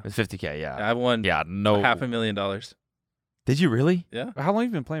 50. Yeah, It's 50K. Yeah. I won Yeah. No. $500,000. Did you really? Yeah, How long have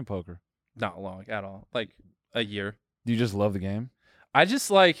you been playing poker? not long at all. Like a year. Do you just love the game? I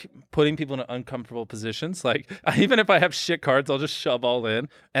just like putting people in uncomfortable positions. Like even if I have shit cards, I'll just shove all in,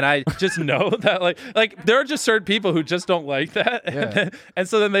 and I just know that like there are just certain people who just don't like that, Yeah. and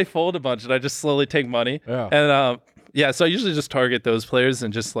so then they fold a bunch, and I just slowly take money. Yeah. And yeah, so I usually just target those players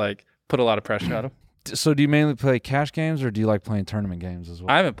and just like put a lot of pressure on them. So do you mainly play cash games or do you like playing tournament games as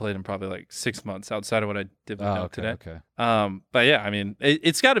well? I haven't played in probably like 6 months outside of what I did with Note today. Okay. But yeah, I mean,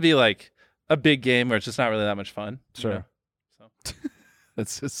 it's got to be like a big game where it's just not really that much fun. you Sure. know? So.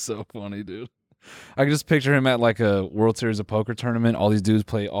 That's just so funny, dude. I can just picture him at like a World Series of Poker tournament. All these dudes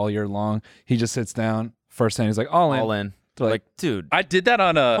play all year long. He just sits down. First thing, he's like, all in. All in. They're Like, dude, I did that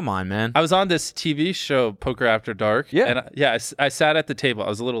on a. come on, man. I was on this TV show, Poker After Dark. Yeah. And I sat at the table. I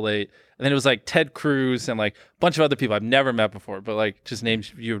was a little late. And then it was like Ted Cruz and like a bunch of other people I've never met before, but like just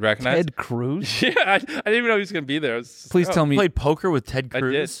names you would recognize. Ted Cruz? Yeah, I didn't even know he was going to be there. I was just Please like, tell oh. me. played poker with Ted I did.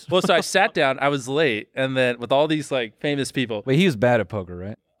 Cruz. Well, so I sat down. I was late. And then with all these like famous people, Wait, he was bad at poker,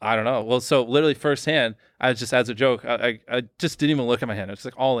 right? I don't know. Well, so literally first hand, I was just as a joke, I just didn't even look at my hand. I was just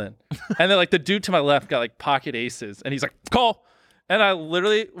like all in. And then like the dude to my left got like pocket aces and he's like, call. And I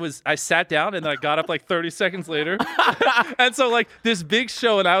literally I sat down and then I got up like 30 seconds later. And so like this big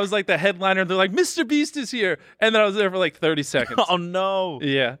show and I was like the headliner. They're like, Mr. Beast is here. And then I was there for like 30 seconds. Oh no.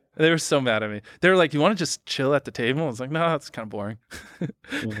 Yeah. They were so mad at me. They were like, you want to just chill at the table? I was like, no, that's kind of boring.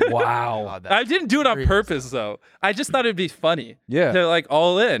 Wow. God, that- I didn't do it on purpose though. I just thought it'd be funny. Yeah. They're like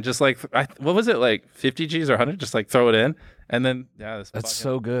all in, just like what was it, like 50 G's or 100? Just like throw it in, and then yeah, this That's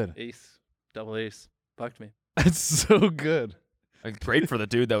fucking so good. ace, double ace, fucked me. That's so good. Like, great for the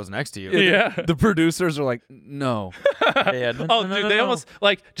dude that was next to you. Yeah. The producers are like, no. Yeah, no, Oh, no, no, dude, no, they no. almost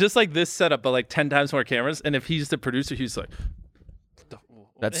like just like this setup, but like 10 times more cameras. And if he's the producer, he's like,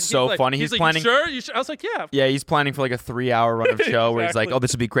 That's and so like, funny. He's He's like, planning. You sure? You sure? I was like, yeah. Yeah, he's planning for like a 3-hour run of show where he's like, Exactly. "Oh,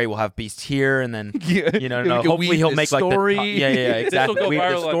 this would be great. We'll have Beast here, and then Yeah. you know, Yeah, we no, can hopefully weave he'll this make like story. the yeah, This'll exactly. go Weave the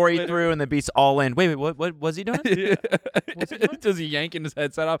viral on story Twitter. through, and then Beast all in. Wait, what was he doing? Does he yanking his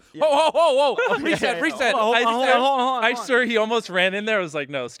headset off? Whoa, whoa, whoa. Reset, reset. Hold on, hold on. I swear he almost ran in there. I was like,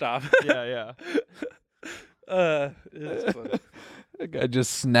 no, stop. Yeah. It's funny. That guy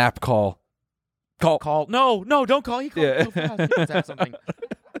just snap call. Call. No, don't call. He called Yeah. so fast. He must have something.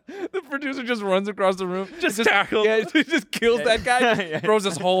 The producer just runs across the room. Just tackles. Yeah, he just kills that guy. Just Yeah. throws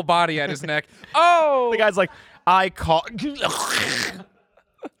his whole body at his neck. Oh! The guy's like, I call.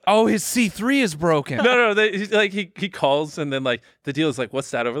 Oh, his C3 is broken. No. He calls and then like the deal is like,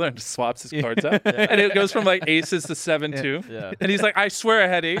 what's that over there? And just swaps his cards out. And it goes from like aces to 7-2. Yeah. And he's like, I swear I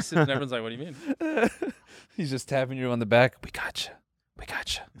had aces. And everyone's like, what do you mean? He's just tapping you on the back. We got you. We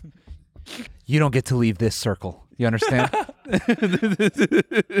got you. You don't get to leave this circle. You understand?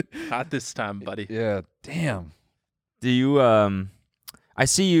 Not this time, buddy. Yeah. Damn. Do you I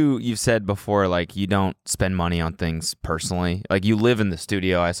see you've said before, like, you don't spend money on things personally. Like, you live in the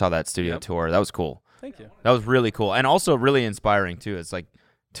studio. I saw that studio tour. That was cool. Thank you. That was really cool. And also really inspiring, too. It's like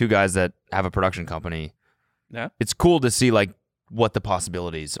two guys that have a production company. Yeah. It's cool to see, like, what the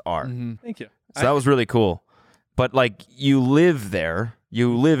possibilities are. Thank you. So that was really cool. But, like, you live there.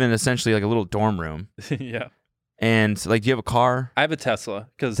 You live in essentially, like, a little dorm room. Yeah. And, like, do you have a car? I have a Tesla.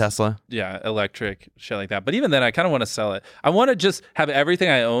 Tesla? Yeah, electric, shit like that. But even then, I kind of want to sell it. I want to just have everything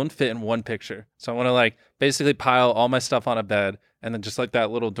I own fit in one picture. So I want to, like, basically pile all my stuff on a bed and then just, like, that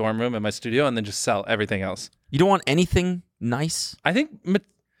little dorm room in my studio and then just sell everything else. You don't want anything nice? I think,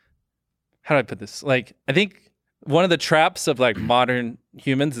 how do I put this? Like, I think one of the traps of, like, modern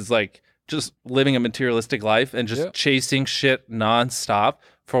humans is, like, just living a materialistic life and just chasing shit nonstop.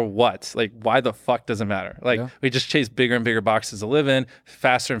 For what? Like, why the fuck doesn't matter? Like, we just chase bigger and bigger boxes to live in,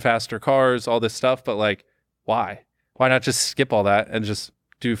 faster and faster cars, all this stuff. But, like, why? Why not just skip all that and just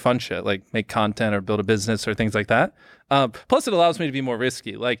do fun shit, like make content or build a business or things like that? Plus, it allows me to be more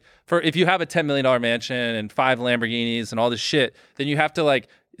risky. Like, if you have a $10 million mansion and 5 Lamborghinis and all this shit, then you have to, like,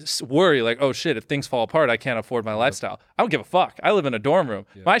 worry, like, oh shit, if things fall apart, I can't afford my lifestyle. I don't give a fuck. I live in a dorm room.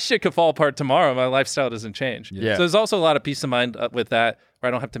 My shit could fall apart tomorrow. My lifestyle doesn't change. So there's also a lot of peace of mind with that, where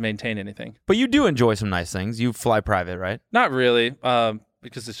I don't have to maintain anything. But you do enjoy some nice things. You fly private, right? Not really,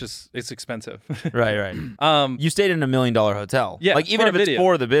 because it's expensive. Right. You stayed in $1 million hotel. Yeah, like, even if it's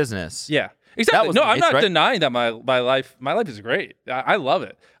for the business. Yeah. Exactly. No, nice, I'm not right? denying that my life is great. I love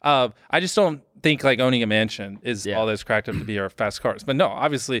it. I just don't think, like, owning a mansion is all that's cracked up to be, or fast cars. But no,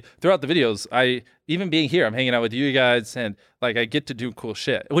 obviously throughout the videos, even being here, I'm hanging out with you guys, and, like, I get to do cool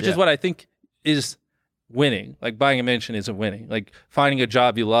shit, which is what I think is winning. Like, buying a mansion isn't winning. Like, finding a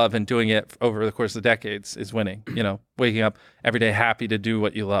job you love and doing it over the course of decades is winning. You know, waking up every day happy to do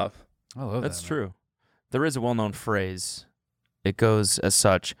what you love. I love That's that, true. There is a well-known phrase. It goes as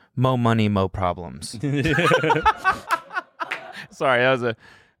such: "Mo money, mo problems." Sorry, that was a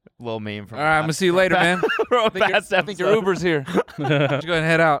little meme from. All right, I'm gonna see you later, man. I I think your Uber's here. Why don't you go ahead and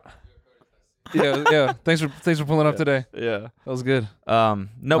head out. Yeah. Thanks for pulling up today. Yeah, That was good. no,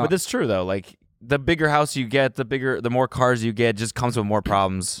 but it's true though. Like, the bigger house you get, the more cars you get, just comes with more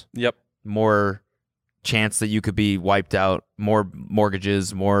problems. Yep. More chance that you could be wiped out, more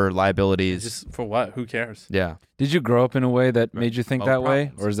mortgages, more liabilities. Just for what? Who cares? Yeah. Did you grow up in a way that made you think Oh, that way,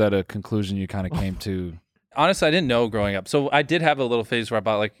 problems. or is that a conclusion you kind of came to? Honestly, I didn't know growing up. So I did have a little phase where I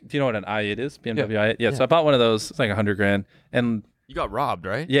bought, like, do you know what an i8 is? BMW i8? Yeah, so I bought one of those. It's like $100,000. And You got robbed,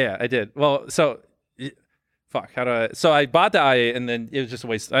 right? yeah, I did. Well, so so I bought the i8, and then it was just a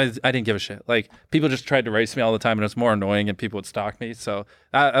waste. I didn't give a shit. Like, people just tried to race me all the time, and it was more annoying, and people would stalk me. So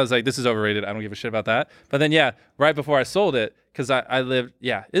I was like, this is overrated. I don't give a shit about that. But then, right before I sold it, because I lived,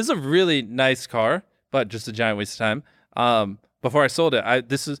 it is a really nice car, but just a giant waste of time. Before I sold it,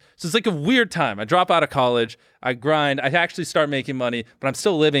 this is like a weird time. I drop out of college, I grind, I actually start making money, but I'm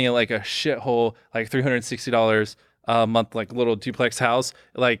still living in, like, a shithole, like $360 a month, like, little duplex house.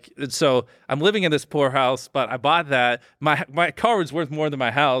 Like, so I'm living in this poor house, but I bought that. My car was worth more than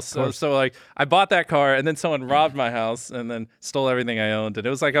my house. So like, I bought that car, and then someone robbed my house and then stole everything I owned. And it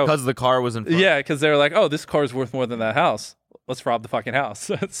was like, oh, Because the car was in front. yeah, because they were like, oh, this car is worth more than that house. Let's rob the fucking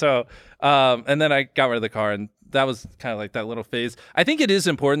house. So, and then I got rid of the car, and that was kind of like that little phase. I think it is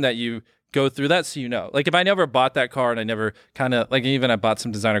important that you go through that, so you know. Like, if I never bought that car, and I never kind of, like, even I bought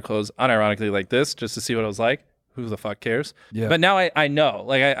some designer clothes unironically like this just to see what it was like, who the fuck cares? Yeah. But now I know.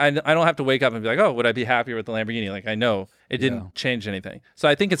 Like, I don't have to wake up and be like, oh, would I be happier with the Lamborghini? Like, I know it didn't change anything. So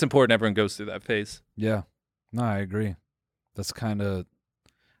I think it's important everyone goes through that phase. Yeah. No, I agree. That's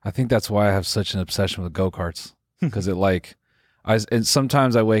I think that's why I have such an obsession with go-karts, because it, like, and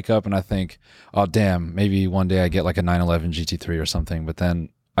sometimes I wake up and I think, oh damn, maybe one day I get like a 911 GT3 or something, but then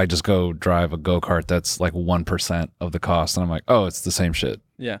I just go drive a go-kart that's like 1% of the cost, and I'm like, oh, it's the same shit.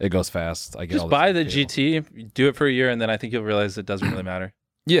 Yeah. It goes fast. I get Just all buy this the cable. GT, do it for a year, and then I think you'll realize it doesn't really matter.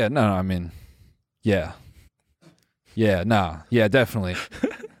 Yeah, no, I mean, yeah. Yeah, nah. Yeah, definitely.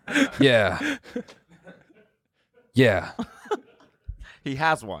 Yeah. Yeah. He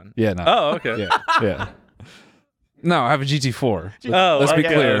has one. Yeah, no. Oh, okay. Yeah. No, I have a GT4. Oh, Let's be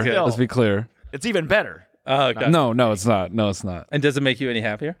okay, clear. okay. Let's be clear. It's even better. Oh, okay. No, it's not. No, it's not. And does it make you any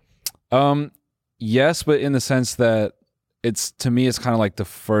happier? Yes, but in the sense that to me, it's kind of like the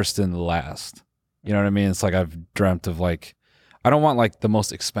first and the last. You know what I mean? It's like I've dreamt of, like, I don't want like the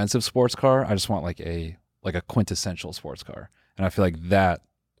most expensive sports car. I just want like a quintessential sports car. And I feel like that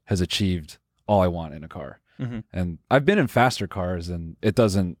has achieved all I want in a car. Mm-hmm. And I've been in faster cars, and it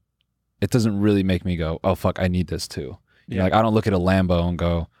doesn't really make me go, oh fuck, I need this too. You know, like, I don't look at a Lambo and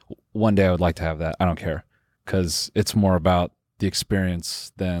go, one day I would like to have that. I don't care, because it's more about the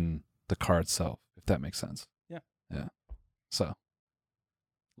experience than the car itself, if that makes sense. Yeah. So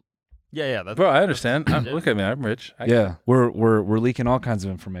Yeah. That's, Bro, I understand. Look at me. I'm rich. we're leaking all kinds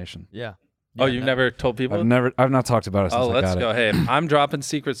of information. yeah. Oh, you've never told people? I've not talked about it since Oh, I let's got go. it. Hey, I'm dropping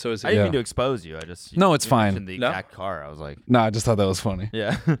secrets, so is I he. didn't mean to expose you. I just No, it's you fine. mentioned the No? exact car. I was like, No, I just thought that was funny.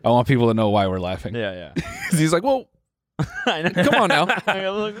 yeah, I want people to know why we're laughing. yeah. He's like, well, I know. come on now.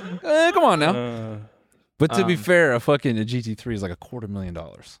 Come on now. Uh, But to be fair, a GT3 is like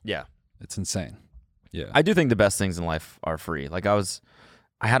 $250,000. Yeah, It's insane. Yeah. I do think the best things in life are free. Like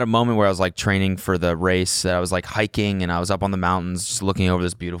I had a moment where I was like training for the race. That I was like hiking and I was up on the mountains, just looking over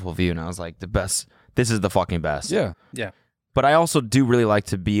this beautiful view, and I was like, the best. This is the fucking best. yeah. yeah. But I also do really like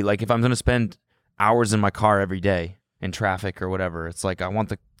to be like, if I'm going to spend hours in my car every day in traffic or whatever, it's like I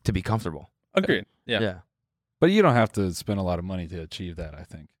want to be comfortable. Agreed. Yeah. But you don't have to spend a lot of money to achieve that, I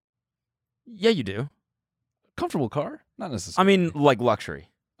think. Yeah, you do. Comfortable car? Not I necessarily. mean, like luxury.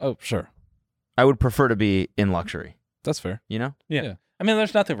 Oh, sure. I would prefer to be in luxury. That's fair. You know? Yeah. I mean,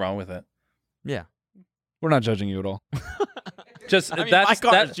 there's nothing wrong with it. Yeah. We're not judging you at all. Just I mean, that's my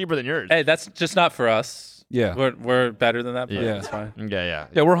car that, is cheaper than yours. Hey, that's just not for us. Yeah. We're better than that. But Yeah. That's fine. Yeah.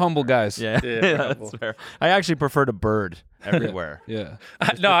 Yeah, we're humble guys. Yeah, Yeah, that's fair. I actually prefer to bird everywhere. Yeah.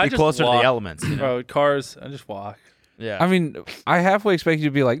 No, I Be just closer walk. to the elements. You know? Bro, cars, I just walk. Yeah. I mean, I halfway expect you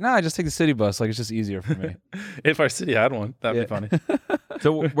to be like, nah, I just take the city bus. Like, it's just easier for me. If our city had one, that'd be funny.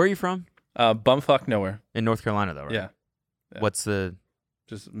 So where are you from? Bumfuck nowhere. In North Carolina, though, right? Yeah. What's the?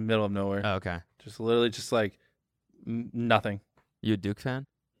 Just middle of nowhere. Oh, okay. Just literally just like nothing. You a Duke fan?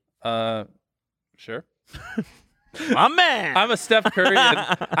 Sure. My man. I'm a Steph Curry. And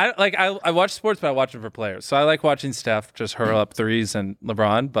I watch sports, but I watch them for players. So I like watching Steph just hurl up threes and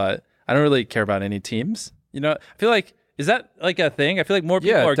LeBron, but I don't really care about any teams. You know, I feel like, is that like a thing? I feel like more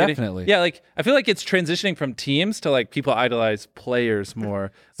people Yeah, are definitely. getting. Yeah, like I feel like it's transitioning from teams to like people idolize players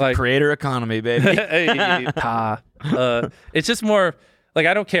more. Like Creator economy, baby. hey, pa. It's just more like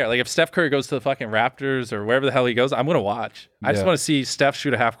I don't care. Like if Steph Curry goes to the fucking Raptors or wherever the hell he goes, I'm gonna watch. I just Yeah. want to see Steph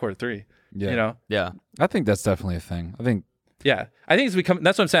shoot a half court three. Yeah. You know? Yeah. I think that's definitely a thing. I think, Yeah, I think it's becoming.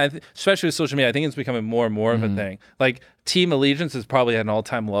 That's what I'm saying. Especially with social media, I think it's becoming more and more of a thing. Like team allegiance is probably at an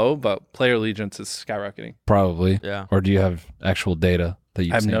all-time low, but player allegiance is skyrocketing. probably. Yeah. Or do you have actual data that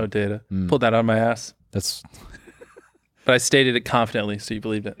you I have no data. Pulled that out of my ass, That's, but I stated it confidently, so you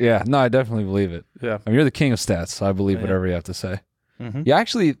believed it. yeah, no, I definitely believe it. Yeah. I mean, you're the king of stats, so I believe Yeah. whatever you have to say. Mhm. Yeah,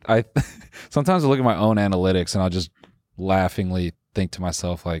 actually, I sometimes I look at my own analytics and I'll just laughingly think to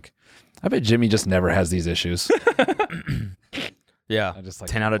myself, like, I bet Jimmy just never has these issues. Yeah. I just like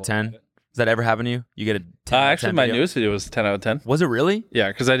 10 out of 10. Does that ever happen to you? You get a 10 out of Actually, 10 my video? newest video was 10 out of 10. Was it really? Yeah,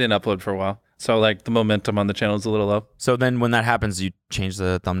 because I didn't upload for a while, so like the momentum on the channel is a little low. So then when that happens, you change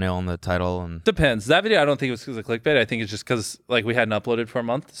the thumbnail and the title and Depends. That video, I don't think it was because of clickbait. I think it's just because like we hadn't uploaded for a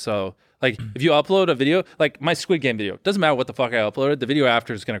month. So like if you upload a video, like my Squid Game video, doesn't matter what the fuck I uploaded, the video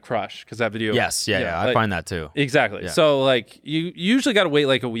after is gonna crush because that video. Yes, yeah. I like- find that too. Exactly. Yeah. So like you usually got to wait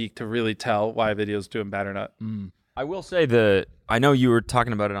like a week to really tell why a video's doing bad or not. I will say I know you were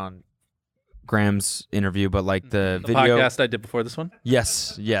talking about it on Graham's interview, but like the The video podcast I did before this one,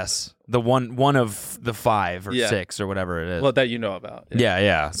 Yes. The one of the 5 or Yeah. 6 or whatever it is. well, that you know about.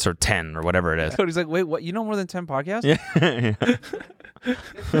 yeah. So 10 or whatever it is. Cody's like, wait, what? You know more than 10 podcasts? Yeah.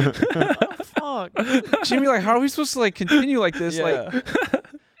 Fuck. Jimmy, like, how are we supposed to like continue like this? Yeah. Like,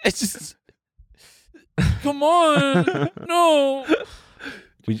 it's just, come on, no.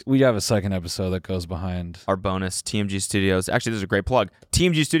 We have a second episode that goes behind. Our bonus TMG Studios. Actually, this is a great plug.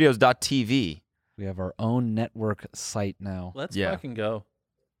 TMGstudios.tv. We have our own network site now. Let's Yeah. fucking go.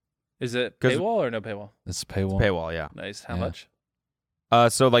 Is it 'Cause- paywall or no paywall? This is paywall. Paywall, yeah. Nice. How Yeah. much?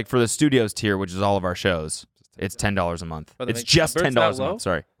 So like for the studios tier, which is all of our shows, it's $10 a month. Brother, It's make just numbers $10 that a low? month.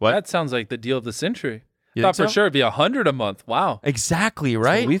 Sorry. What? That sounds like the deal of the century. You Thought think for so? sure it'd be $100 a month. Wow. Exactly, That's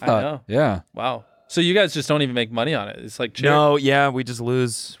right? what we I thought. know. Yeah. Wow. So you guys just don't even make money on it. It's like charity. No, yeah, we just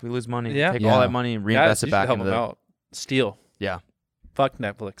lose. We lose money. Yeah. Take Yeah. all that money and Guys, reinvest you it should back help into them the. out. Steal. Yeah. Fuck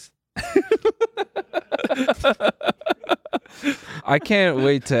Netflix. I can't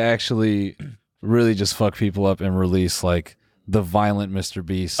wait to actually really just fuck people up and release like the violent Mr.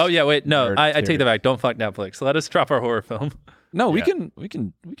 Beast. Oh yeah, wait, no, Nerd I tier. take that back. Don't fuck Netflix. Let us drop our horror film. No, we Yeah.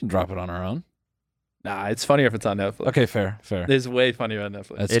 can drop it on our own. Nah, it's funnier if it's on Netflix. Okay, fair. It's way funnier on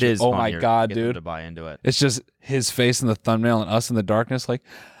Netflix. That's It true. is. Oh my funnier god, to get them dude. To buy into it. It's just his face in the thumbnail and us in the darkness, like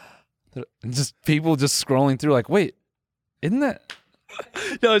and just people just scrolling through, like, wait, isn't that?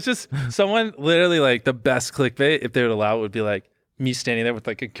 No, it's just someone literally like the best clickbait, if they would allow it, would be like me standing there with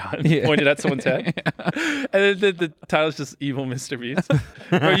like a gun Yeah. pointed at someone's head. And then the title's just evil Mr. Beast.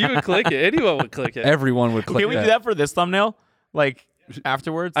 Or you would click it. Anyone would click it. Everyone would click Can we that. do that for this thumbnail? Like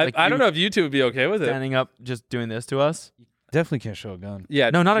afterwards? I Like don't you know if YouTube would be okay with it. standing up just doing this to us? Definitely can't show a gun. Yeah,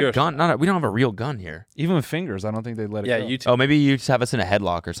 No, not a you're- gun. We don't have a real gun here. Even with fingers, I don't think they'd let it Yeah, go. YouTube. Oh, maybe you just have us in a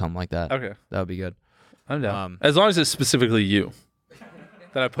headlock or something like that. Okay, That would be good. I'm down. As long as it's specifically you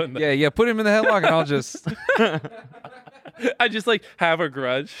that I put in. Yeah, put him in the headlock and I'll just... I just like have a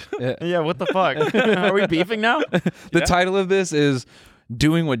grudge. Yeah, what the fuck? Are we beefing now? The title of this is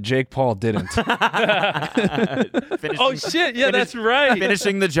Doing What Jake Paul Didn't. Oh shit! Yeah, that's right.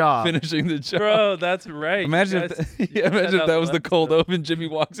 Finishing the job. Finishing the job. Bro, that's right. Imagine You if, guys- imagine if that was the left cold stuff. open. Jimmy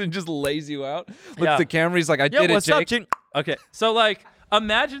walks in, just lays you out. Looks Yeah. at the camera. He's like, "I Yo, did what's it, up, Jake." Jin? Okay, so like,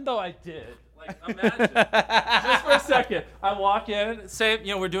 imagine though I did. Like, imagine just for a second, I walk in, say,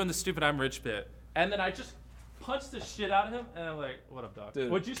 we're doing the stupid I'm rich bit, and then I just punch the shit out of him, and I'm like, "What up, dog?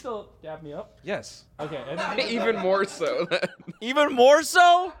 Dude. Would you still dab me up?" Yes. Okay, and then Even more so. Even more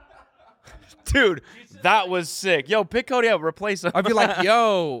so? Dude, that was sick. Yo, pick Cody up, replace him. I'd be like,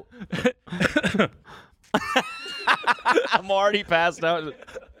 "Yo." I'm already passed out.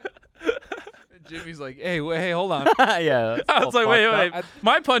 Jimmy's like, "Hey, hold on." Yeah. that's I all was like, fucked "Wait, up.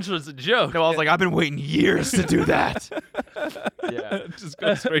 my punch was a joke." No, I was like, I've been waiting years to do that. Yeah. Just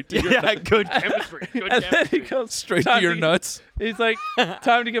go straight to your Yeah, good chemistry. Good And then chemistry. he goes straight to "Time your get-" nuts. He's like,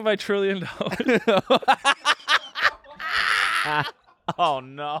 "Time to get my $1 trillion." Oh,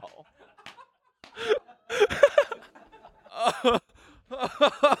 no.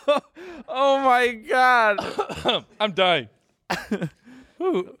 Oh my god. I'm dying.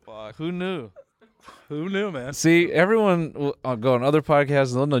 Who knew? Who knew, man? See, everyone will go on other podcasts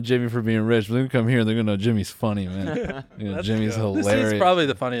and they'll know Jimmy for being rich, but then come here and they're gonna know Jimmy's funny, man. Jimmy's hilarious. This is probably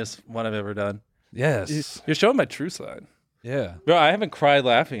the funniest one I've ever done. yes. You're showing my true side. Yeah. Bro, I haven't cried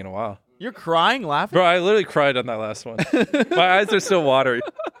laughing in a while. You're crying, laughing? Bro, I literally cried on that last one. My eyes are still watery.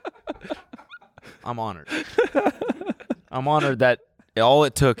 I'm honored. I'm honored that all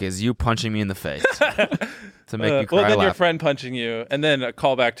it took is you punching me in the face to make me cry Well, then your laughing. friend punching you, and then a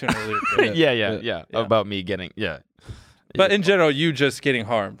call back to an earlier bit. Yeah. About me getting, But in general, you just getting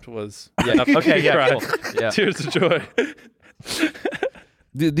harmed was enough. Okay, yeah, Cry. cool. Yeah. Tears of joy.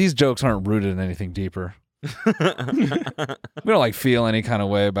 These jokes aren't rooted in anything deeper. We don't like feel any kind of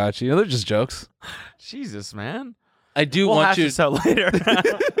way about you. They're just jokes. Jesus, man. I do We'll want hash you. this out later.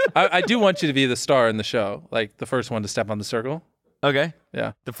 I do want you to be the star in the show, like the first one to step on the circle. Okay.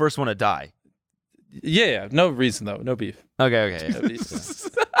 Yeah. The first one to die. Yeah. No reason though. No beef. Okay. No beef.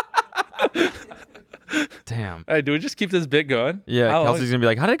 Damn. Hey, do we just keep this bit going? Yeah, How long- Kelsey's going to be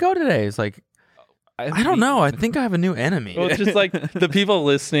like, how'd it go today? It's like, I don't know. I think I have a new enemy. Well, it's just like the people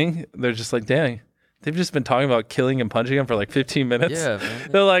listening, they're just like, dang, they've just been talking about killing and punching him for like 15 minutes. Yeah,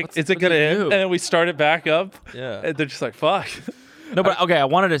 man. They're like, What's- is it what going to do you end? do? And then we start it back up. Yeah. And they're just like, fuck. No, but okay, I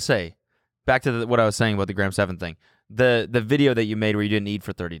wanted to say, back to what I was saying about the Gram 7 thing. The video that you made where you didn't eat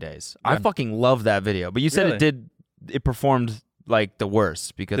for 30 days. I fucking love that video. But you said Really? it performed like the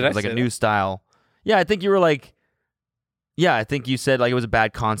worst because Did it I was like a say new that? style. Yeah, I think you were like, I think you said like it was a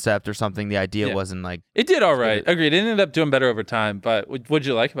bad concept or something. The idea Yeah. wasn't like, It did all right. Agreed. It ended up doing better over time. But what'd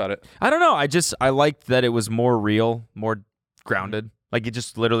you like about it? I don't know. I liked that it was more real, more grounded. Like it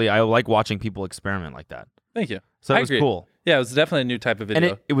just literally, I like watching people experiment like that. Thank you. So I it was agree. cool. Yeah, it was definitely a new type of And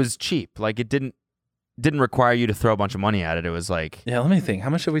video. it was cheap. Like it didn't require you to throw a bunch of money at it. It was like, Yeah, let me think. How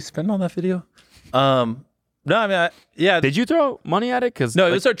much did we spend on that video? No, I mean, did you throw money at it? Because No,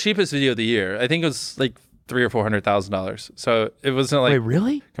 it was our cheapest video of the year. I think it was like $300,000 or $400,000. So it wasn't like wait,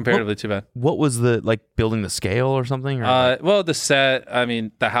 really? comparatively too bad. What was the like building the scale or something? Or Well, the set. I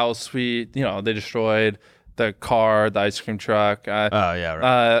mean, the house they destroyed the car, the ice cream truck. oh yeah,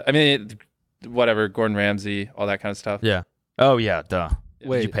 right. I mean, whatever, Gordon Ramsay, all that kind of stuff. Yeah. Oh yeah, duh.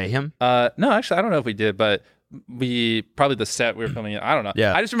 Wait. Did you pay him? No, actually, I don't know if we did, but we probably the set we were filming in. I don't know.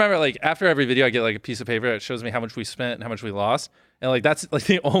 Yeah. I just remember like after every video, I get like a piece of paper that shows me how much we spent and how much we lost, and like that's like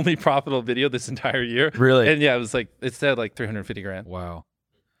the only profitable video this entire year. Really? And yeah, it said like 350 grand. Wow.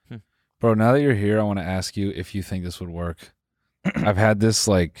 Bro, now that you're here, I want to ask you if you think this would work. I've had this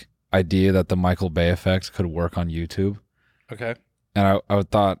like idea that the Michael Bay effect could work on YouTube. Okay. And I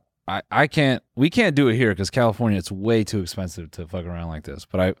thought we can't do it here because California, it's way too expensive to fuck around like this.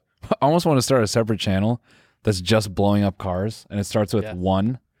 But I almost want to start a separate channel that's just blowing up cars, and it starts with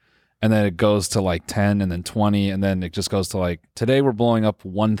 1, and then it goes to like 10, and then 20, and then it just goes to like, today we're blowing up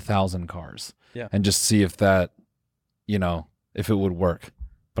 1,000 cars. Yeah. And just see if that, if it would work.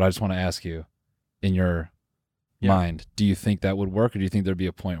 But I just want to ask you, in your mind, do you think that would work, or do you think there'd be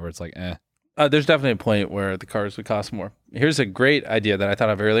a point where it's like, eh? There's definitely a point where the cars would cost more. Here's a great idea that I thought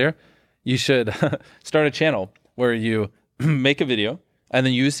of earlier. You should start a channel where you make a video and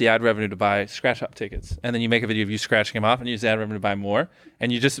then you use the ad revenue to buy scratch off tickets, and then you make a video of you scratching them off and use the ad revenue to buy more,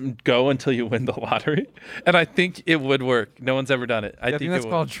 and you just go until you win the lottery. And I think it would work. No one's ever done it. I think that's it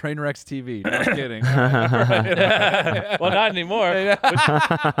called Trainwrecks TV. No kidding. would. Well, not anymore.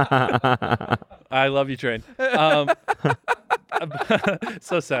 I love you, Train.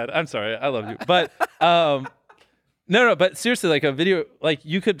 So sad. I'm sorry. I love you, but no. But seriously, like a video, like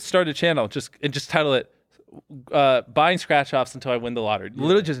you could start a channel and just title it buying scratch offs until I win the lottery.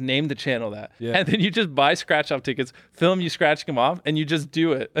 Literally just name the channel that. Yeah. And then you just buy scratch off tickets, film you scratching them off, and you just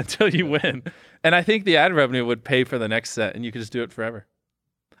do it until you win. And I think the ad revenue would pay for the next set, and you could just do it forever.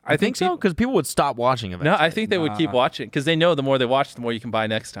 I think so, because people would stop watching eventually. No, I think they would keep watching because they know the more they watch, the more you can buy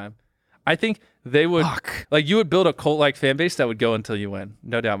next time. I think they would, like, you would build a cult-like fan base that would go until you win.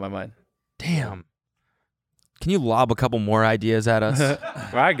 No doubt in my mind. Damn. Can you lob a couple more ideas at us?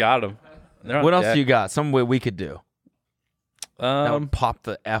 I got them. What else do you got? Some way we could do that would pop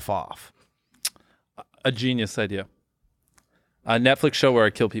the F off. A genius idea. A Netflix show where I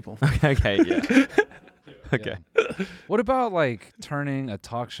kill people. Okay, yeah. Okay. What about like turning a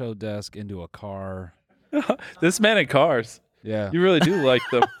talk show desk into a car? This man in cars. Yeah. You really do like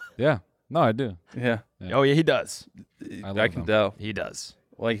them. Yeah. No, I do. Yeah. Oh yeah, he does. I can tell. He does.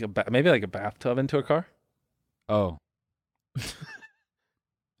 Like maybe like a bathtub into a car. Oh.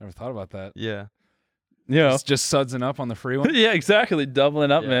 Never thought about that. Yeah. Yeah. Just sudsing up on the freeway. Yeah, exactly.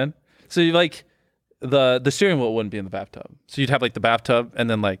 Doubling up, man. So you like the steering wheel wouldn't be in the bathtub. So you'd have like the bathtub and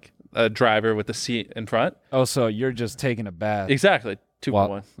then like a driver with the seat in front. Oh, so you're just taking a bath. Exactly.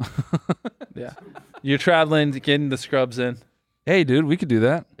 2.1. Yeah. You're traveling, getting the scrubs in. Hey, dude, we could do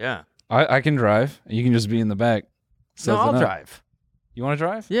that. Yeah. I can drive. You can just be in the back. No, I'll sudsing up. drive. You want to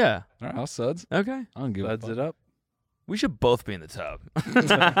drive? Yeah. All right, I'll suds. Okay. I don't give a Suds fuck. it up. We should both be in the tub.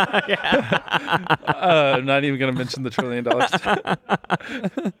 I'm not even going to mention the $1 trillion.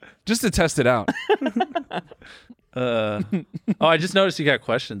 Just to test it out. Oh, I just noticed you got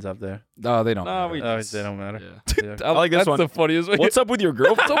questions up there. No, they don't. No, matter. we Oh, just- they don't matter. Yeah. Yeah. I like this That's one. the funniest one. What's up with your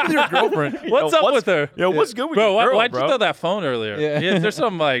girlfriend? What's up with your girlfriend? What's up with her? Yo, what's good with Bro, your girl, why'd bro? you throw that phone earlier? Yeah. Is there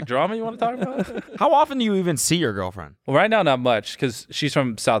some like drama you want to talk about? How often do you even see your girlfriend? Well, right now, not much because she's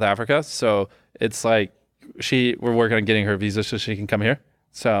from South Africa. So it's like we're working on getting her visa so she can come here.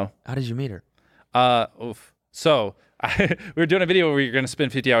 So, How did you meet her? So we were doing a video where we were going to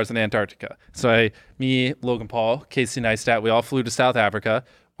spend 50 hours in Antarctica. So me, Logan Paul, Casey Neistat, we all flew to South Africa.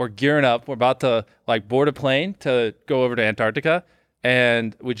 We're gearing up. We're about to like board a plane to go over to Antarctica.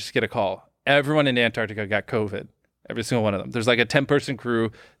 And we just get a call. Everyone in Antarctica got COVID. Every single one of them. There's like a 10-person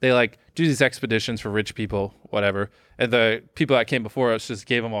crew. They like do these expeditions for rich people, whatever. And the people that came before us just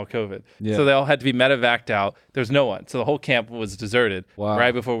gave them all COVID. Yeah. So they all had to be medevaced out. There's no one. So the whole camp was deserted Wow.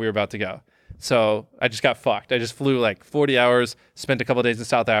 right before we were about to go. So I just got fucked. I just flew like 40 hours, spent a couple of days in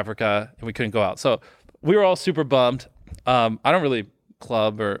South Africa, and we couldn't go out. So we were all super bummed. I don't really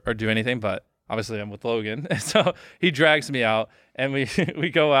club or do anything, but obviously I'm with Logan. So he drags me out, and we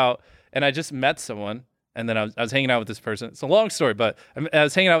go out, and I just met someone. And then I was hanging out with this person. It's a long story, but I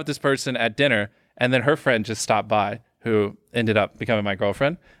was hanging out with this person at dinner, and then her friend just stopped by, who ended up becoming my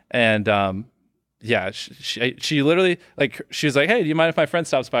girlfriend. And yeah, she literally like she was like, "Hey, do you mind if my friend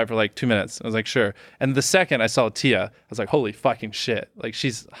stops by for like 2 minutes?" I was like, "Sure." And the second I saw Tia, I was like, "Holy fucking shit!" Like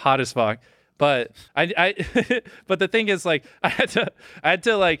she's hot as fuck. But I but the thing is, like, I had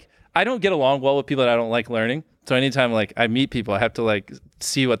to like, I don't get along well with people that I don't like learning. So anytime like I meet people, I have to like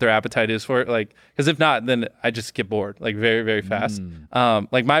see what their appetite is for it. Like, because if not, then I just get bored like very, very fast.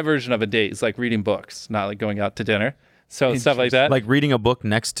 Like my version of a date is like reading books, not like going out to dinner. So stuff like that. Like reading a book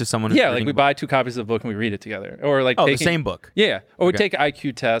next to someone who's yeah, like reading we a book? buy 2 copies of the book and we read it together, or like Oh, taking, the same book. Yeah, or we Okay. take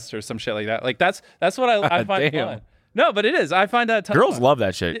IQ tests or some shit like that. Like that's what I find Damn. fun. No, but it is. I find that a ton of Girls fun. love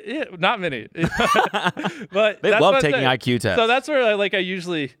that shit. Yeah, not many, but They that's love what I'm taking saying. IQ tests. So that's where it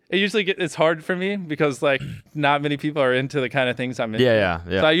usually it's hard for me because like not many people are into the kind of things I'm into. Yeah.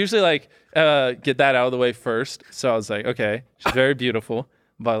 So I usually like get that out of the way first. So I was like, okay, she's very beautiful,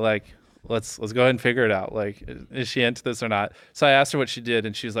 but like let's go ahead and figure it out. Like, is she into this or not? So I asked her what she did,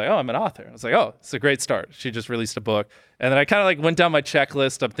 and she was like, oh, I'm an author. I was like, oh, it's a great start. She just released a book, and then I kind of like went down my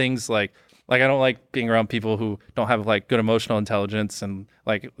checklist of things like I don't like being around people who don't have like good emotional intelligence and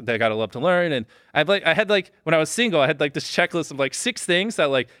like they gotta love to learn. And I had like when I was single, I had like this checklist of like 6 things that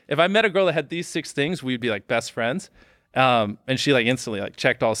like if I met a girl that had these 6 things, we'd be like best friends. And she like instantly like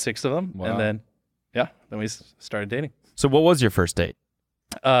checked all 6 of them, Wow. and then then we started dating. So what was your first date?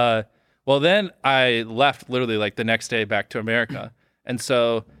 Well, then I left literally like the next day back to America, and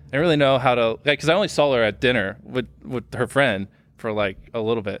so I didn't really know how to like because I only saw her at dinner with her friend for like a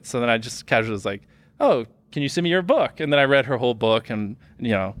little bit. So then I just casually was like, oh, can you send me your book? And then I read her whole book and,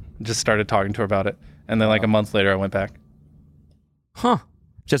 just started talking to her about it. And then like a month later, I went back. Huh.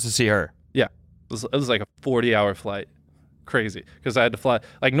 Just to see her. Yeah. It was like a 40-hour flight. Crazy. Because I had to fly.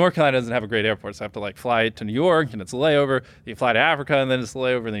 Like North Carolina doesn't have a great airport. So I have to like fly to New York and it's a layover. You fly to Africa and then it's a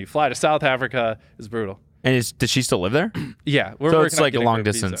layover. And then you fly to South Africa. It's brutal. And does she still live there? Yeah. We're so working it's on like a getting long her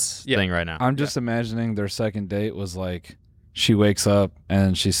visa. distance Yeah. thing right now. I'm just imagining their second date was like she wakes up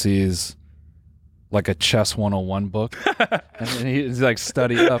and she sees like a chess 101 book. And then he's like,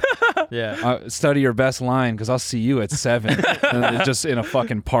 study up. Yeah. study Your best line because I'll see you at 7. And then just in a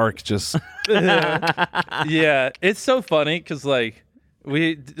fucking park, just. Yeah. It's so funny because like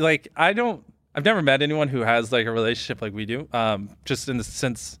I've never met anyone who has like a relationship like we do. Just in the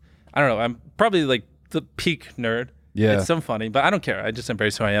sense, I don't know, I'm probably like the peak nerd. Yeah. It's so funny, but I don't care. I just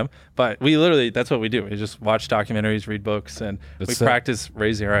embrace who I am. But that's what we do. We just watch documentaries, read books, and we practice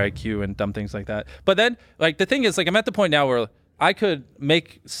raising our IQ and dumb things like that. But then, like, the thing is, like, I'm at the point now where I could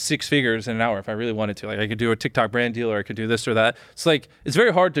make 6 figures in an hour if I really wanted to. Like, I could do a TikTok brand deal or I could do this or that. It's like, it's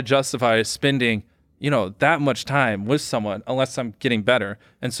very hard to justify spending, that much time with someone unless I'm getting better.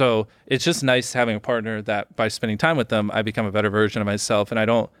 And so it's just nice having a partner that by spending time with them, I become a better version of myself and I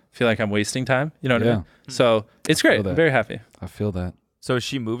don't feel like I'm wasting time. You know what I mean? So it's great. I'm very happy. I feel that. So is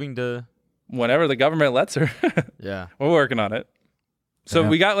she moving to? Whenever the government lets her. Yeah. We're working on it. So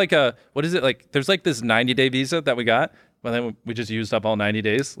we got like what is it? Like, there's like this 90-day visa that we got, but then we just used up all 90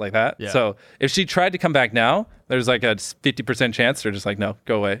 days like that. Yeah. So if she tried to come back now, there's like a 50% chance they're just like, no,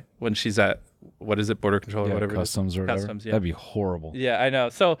 go away when she's at, what is it, border control or whatever. Customs or whatever. Customs, yeah. That'd be horrible. Yeah, I know.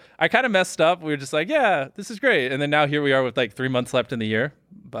 So I kind of messed up. We were just like, yeah, this is great. And then now here we are with like 3 months left in the year,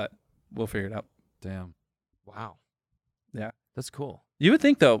 but we'll figure it out. Damn. Wow. Yeah. That's cool. You would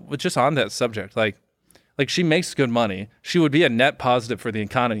think though, with just on that subject, like she makes good money. She would be a net positive for the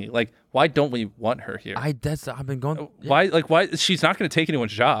economy. Like, why don't we want her here? I've been going. Why she's not going to take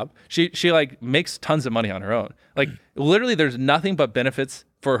anyone's job. She like makes tons of money on her own. Like literally there's nothing but benefits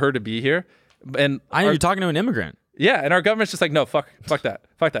for her to be here. And I know you're talking to an immigrant. Yeah, and our government's just like, no, fuck that.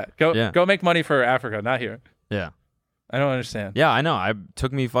 Fuck that. Go make money for Africa, not here. Yeah. I don't understand. Yeah, I know. It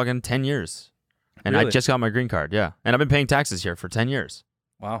took me fucking 10 years. And Really? I just got my green card. Yeah. And I've been paying taxes here for 10 years.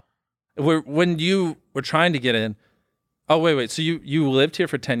 Wow. When you were trying to get in, oh wait, so you lived here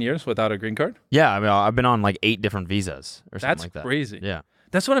for 10 years without a green card? Yeah, I mean, I've been on like 8 different visas or something That's like that. crazy. Yeah.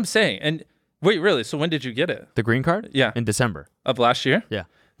 That's what I'm saying. And wait, really? So when did you get it? The green card? Yeah. In December. Of last year? Yeah.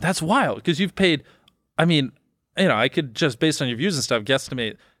 That's wild because you've paid, I mean, I could just based on your views and stuff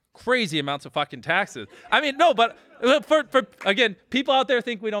guesstimate crazy amounts of fucking taxes. I mean, no, but for again, people out there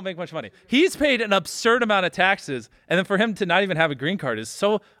think we don't make much money. He's paid an absurd amount of taxes, and then for him to not even have a green card is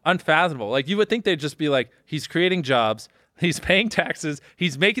so unfathomable. Like, you would think they'd just be like, he's creating jobs, he's paying taxes,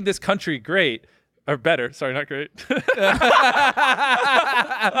 he's making this country great. Or better, sorry, not great. Clip that.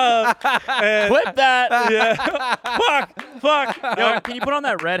 Yeah. Fuck. Yo, can you put on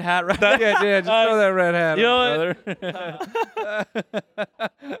that red hat right Yeah, just throw that red hat You know on, what? brother.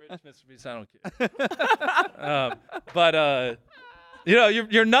 Rich Mr. Beast, I don't care.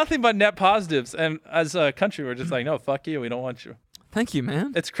 You're nothing but net positives, and as a country, we're just like, no, fuck you, we don't want you. Thank you,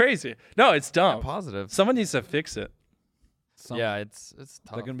 man. It's crazy. No, it's dumb. Positive. Someone needs to fix it. Yeah, it's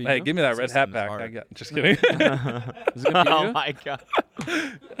tough. gonna be Hey, you? give me that red hat System's back. hard. Just kidding. Is it gonna be Oh you? my god.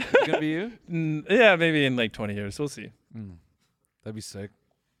 Is it gonna be you? Yeah, maybe in like 20 years. We'll see. That'd be sick.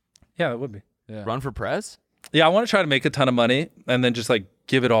 Yeah, that would be. Yeah. Run for press? Yeah, I want to try to make a ton of money and then just like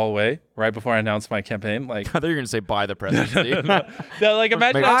give it all away right before I announce my campaign. Like, I thought you were gonna say buy the presidency. no, like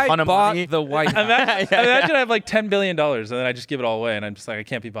imagine Make a ton I of bought money. the White House. imagine I have like $10 billion and then I just give it all away and I'm just like, I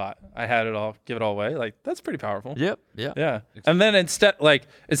can't be bought. I had it all, give it all away. Like, that's pretty powerful. Yep. Yeah. Yeah. And then instead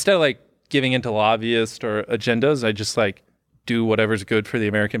of like giving into lobbyists or agendas, I just like do whatever's good for the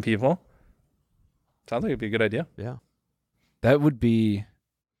American people. Sounds like it'd be a good idea. Yeah. That would be.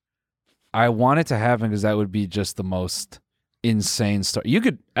 I want it to happen because that would be just the most insane story. You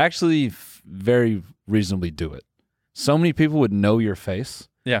could actually very reasonably do it. So many people would know your face.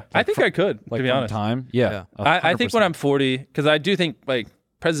 Yeah. I think I could, Like to be from honest. time. Yeah. I think when 100%. I'm 40, because I do think like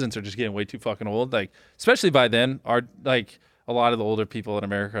presidents are just getting way too fucking old. Like, especially by then, a lot of the older people in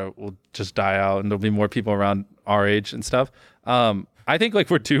America will just die out, and there'll be more people around our age and stuff. I think like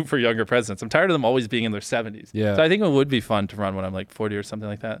we're due for younger presidents. I'm tired of them always being in their 70s. Yeah. So I think it would be fun to run when I'm like 40 or something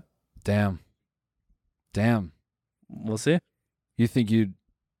like that. Damn. We'll see. You think you'd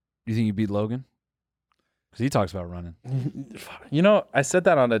beat Logan? Because he talks about running. I said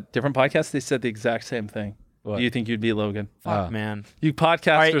that on a different podcast. They said the exact same thing. What? Do you think you'd beat Logan? Fuck, man. You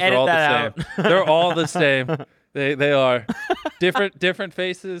podcasters All right, are all edit the that same. They're all the same. They are different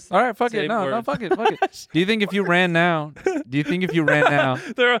faces. All right, fuck it. same No, word. fuck it. Fuck it. Do you think if you ran now?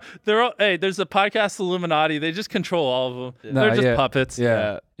 They're all, hey, there's a podcast Illuminati. They just control all of them. No, They're just yeah. puppets.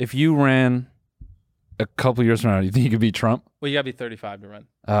 Yeah. If you ran a couple years from now, do you think you could beat Trump? Well, you gotta be 35 to run.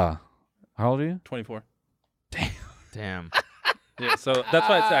 How old are you? 24. Damn. Yeah, so that's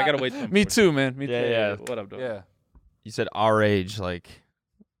why I say I gotta wait. Till I'm Me 40. too, man. Me too. Yeah. What I'm doing. Yeah. You said our age, like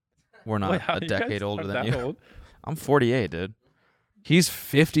we're not Wait, how- a you guys decade older aren't than that you. old? I'm 48, dude. He's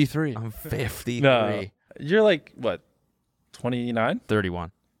 53. I'm 53. No, you're like what? 29?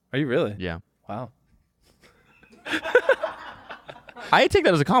 31. Are you really? Yeah. Wow. I take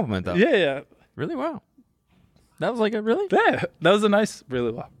that as a compliment, though. Yeah. Really? Wow. That was like a really? Yeah. That was a nice,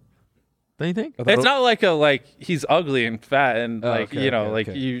 really well. Don't you think? It's not like he's ugly and fat and Oh, okay,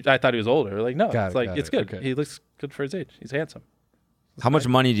 okay. you. I thought he was older. Like no, Got it's it, like got it's it, good. okay. He looks good for his age. He's handsome. How much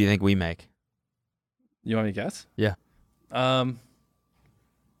money do you think we make? You want me to guess? Yeah.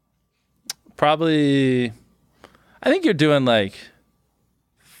 Probably. I think you're doing like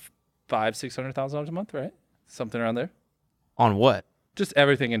 $500,000-$600,000 a month, right? Something around there. On what? Just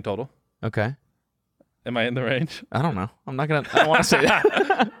everything in total. Okay. Am I in the range? I don't know. I don't want to say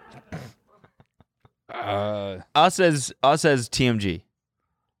that. Us as TMG.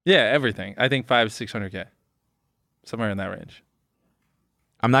 Yeah, everything. I think 500-600K, somewhere in that range.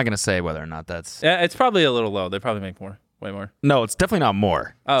 I'm not gonna say whether or not that's. Yeah, it's probably a little low. They probably make more, way more. No, it's definitely not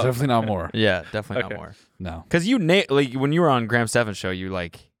more. Oh, Definitely not more. Yeah, definitely Okay. not more. No. Because you like when you were on Graham Stephan's show, you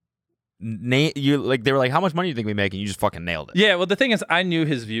like they were like, how much money do you think we make, and you just fucking nailed it. Yeah, well, the thing is, I knew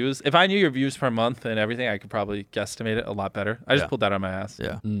his views. If I knew your views per month and everything, I could probably guesstimate it a lot better. I just Yeah. pulled that on my ass.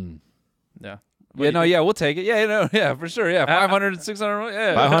 Yeah. Yeah. Yeah, no, yeah, we'll take it. Yeah, no, yeah, for sure. Yeah, 500, 600.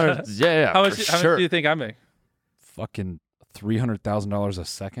 Yeah. 500. Yeah. How for much sure. do you think I make? Fucking $300,000 a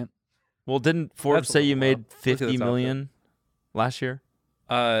second. Well, didn't Forbes That's a say you little made low. Look at 50 this million last year?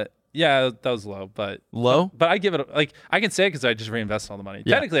 Yeah, that was low, but Low? But I give it like I can say it because I just reinvest all the money.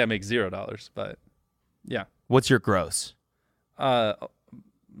 Yeah. Technically, I make $0, but yeah, What's your gross?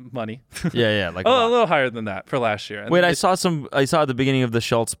 money. Yeah. Like Oh, a what? little higher than that for last year. And Wait, I it- saw at the beginning of the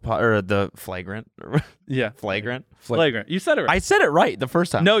Schultz or the flagrant. yeah, Flagrant. flagrant. You said it right. I said it right the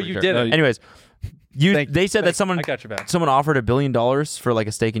first time. No, for you sure. didn't. Anyways, they said that I got your back. someone offered $1 billion for like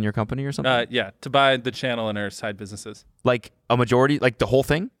a stake in your company or something. Yeah, to buy the channel and our side businesses. Like a majority, like the whole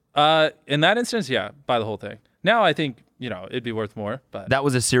thing. In that instance, yeah, buy the whole thing. Now I think it'd be worth more, but That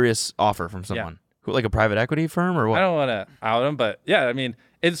was a serious offer from someone. Who, like a private equity firm or what? I don't want to out them. But yeah, I mean,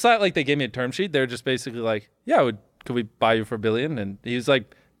 it's not like they gave me a term sheet. They're just basically like, yeah, could we buy you for $1 billion? And he was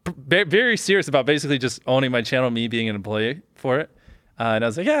like, very serious about basically just owning my channel, me being an employee for it. And I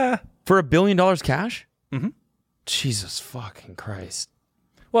was like, yeah. For $1 billion cash? Mm-hmm. Jesus fucking Christ.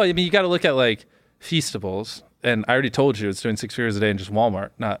 Well, I mean, you got to look at like Feastables. And I already told you it's doing 6 figures a day in just Walmart,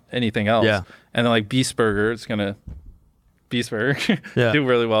 not anything else. Yeah. And then like Beast Burger, it's going to Yeah. do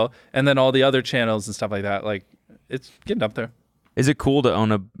really well. And then all the other channels and stuff like that, like it's getting up there. Is it cool to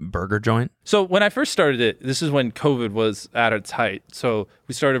own a burger joint? So when I first started it, this is when COVID was at its height. So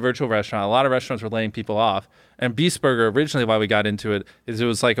we started a virtual restaurant. A lot of restaurants were laying people off. And Beast Burger, originally why we got into it, is it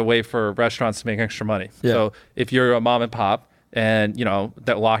was like a way for restaurants to make extra money. Yeah. So if you're a mom and pop and,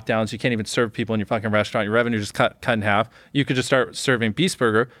 that lockdowns, you can't even serve people in your fucking restaurant, your revenue just cut in half, you could just start serving Beast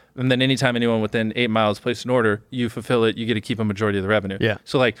Burger. And then anytime anyone within 8 miles places an order, you fulfill it, you get to keep a majority of the revenue. Yeah.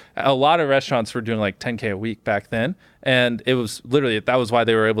 So like a lot of restaurants were doing like 10K a week back then. And it was literally, that was why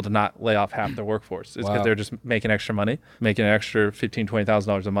they were able to not lay off half their workforce. It's because Wow. they're just making extra money, making an extra $15,000,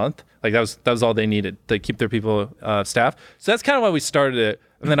 $20,000 a month. Like that was all they needed to keep their people staff. So that's kind of why we started it.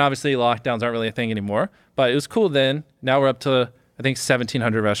 And then obviously lockdowns aren't really a thing anymore, but it was cool then. Now we're up to, I think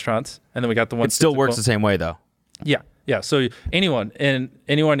 1,700 restaurants. And then we got the one. It still works the same way though. Yeah. Yeah. So anyone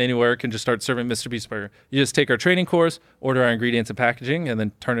anywhere can just start serving Mr. Beast Burger. You just take our training course, order our ingredients and packaging, and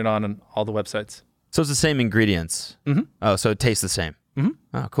then turn it on all the websites. So it's the same ingredients. Mm-hmm. Oh, so it tastes the same. Mm-hmm.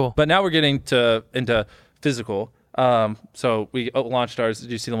 Oh, cool. But now we're getting into physical. So we launched ours.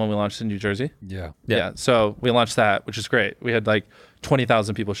 Did you see the one we launched in New Jersey? Yeah. Yeah. So we launched that, which is great. We had like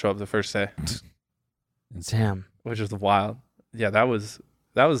 20,000 people show up the first day, Damn. which was wild. Yeah, that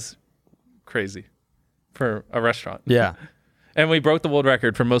was crazy for a restaurant. Yeah. And we broke the world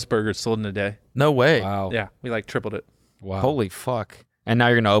record for most burgers sold in a day. No way. Wow. Yeah, we like tripled it. Wow. Holy fuck. And now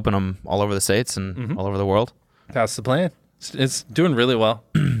you're going to open them all over the States and all over the world? That's the plan. It's doing really well.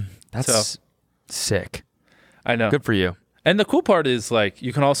 That's sick. I know. Good for you. And the cool part is like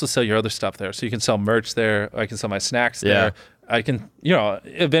you can also sell your other stuff there. So you can sell merch there. I can sell my snacks there. Yeah. I can,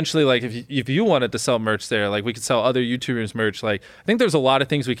 eventually, like if you wanted to sell merch there, like we could sell other YouTubers merch. Like I think there's a lot of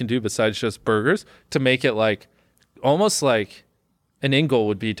things we can do besides just burgers to make it like almost like an end goal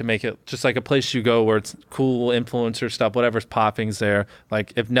would be to make it just like a place you go where it's cool influencer stuff, whatever's popping's there.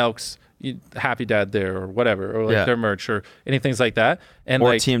 Like if Nelk's Happy Dad there or whatever, or like their merch or anything like that. And or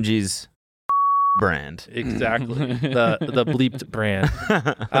like TMG's brand. Exactly. the bleeped brand.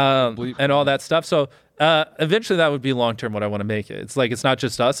 And all that stuff. So eventually that would be long term what I want to make it. It's like it's not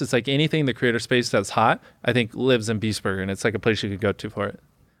just us, it's like anything in the creator space that's hot, I think lives in Beastburger, and it's like a place you could go to for it.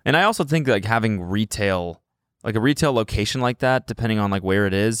 And I also think like having retail, like a retail location like that, depending on like where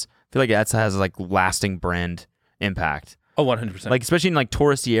it is, I feel like that has like lasting brand impact. Oh, 100%. Like especially in like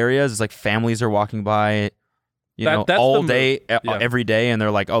touristy areas, it's like families are walking by, that's all day, every day, and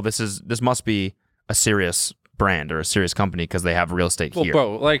they're like, oh, this must be a serious brand or a serious company because they have real estate here.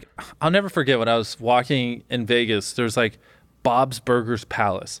 Bro, like I'll never forget when I was walking in Vegas. There's like Bob's Burgers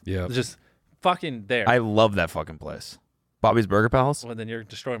Palace. Yeah, just fucking there. I love that fucking place. Bobby's Burger Palace? Well, then you're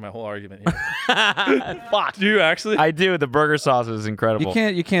destroying my whole argument here. Fuck. Do you actually? I do. The burger sauce is incredible.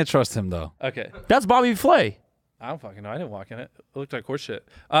 You can't trust him though. Okay. That's Bobby Flay. I don't fucking know. I didn't walk in it. It looked like horse shit.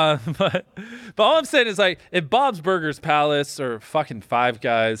 But all I'm saying is like if Bob's Burgers Palace or fucking Five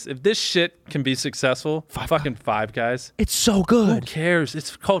Guys, if this shit can be successful, Five Guys. It's so good. Who cares?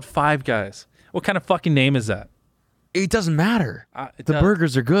 It's called Five Guys. What kind of fucking name is that? It doesn't matter. The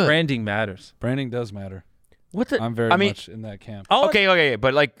burgers are good. Branding matters. Branding does matter. I'm very much in that camp. Okay,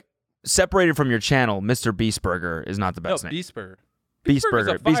 but like separated from your channel, Mr. Beast Burger is not the best name. Beast Burger. Beast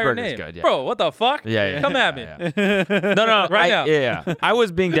Burger. Beast Burger name. is good. Yeah. Bro, what the fuck? Yeah. Come at me. No. Right now. Yeah. I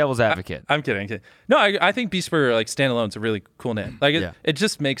was being devil's advocate. I'm kidding. No, I think Beast Burger like standalone is a really cool name. Like it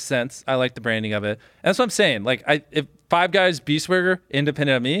just makes sense. I like the branding of it. And that's what I'm saying. Like if Five Guys Beast Burger,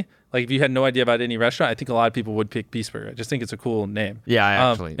 independent of me, like if you had no idea about any restaurant, I think a lot of people would pick Beast Burger. I just think it's a cool name. Yeah,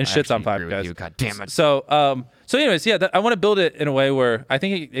 I actually. And shit's on Five Guys. God damn it. So anyways, I want to build it in a way where I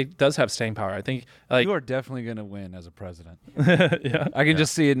think it does have staying power. I think like you are definitely gonna win as a president. Yeah, I can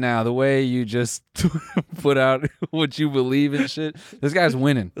just see it now. The way you just put out what you believe in shit. This guy's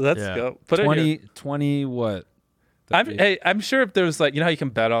winning. Let's go. Put 20 what? I'm sure if there was like, you know how you can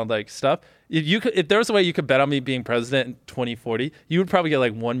bet on like stuff. If there was a way you could bet on me being president in 2040, you would probably get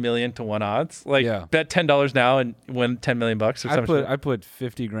like 1 million to 1 odds. Like bet $10 now and win $10 million or something. I put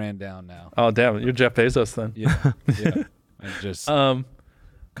 50 grand down now. Oh damn, you're Jeff Bezos then. Yeah. I just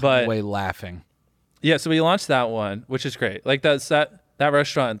but away laughing. Yeah, so we launched that one, which is great. Like that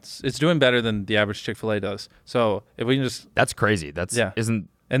restaurant, it's doing better than the average Chick-fil-A does. So if we can that's crazy.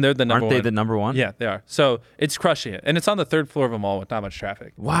 And they're the number one. Aren't they the number one? Yeah, they are. So it's crushing it. And it's on the 3rd floor of a mall with not much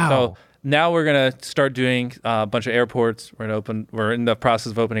traffic. Wow. So now we're going to start doing a bunch of airports. We're in the process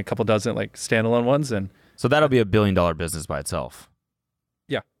of opening a couple dozen like standalone ones. And so that'll be $1 billion business by itself.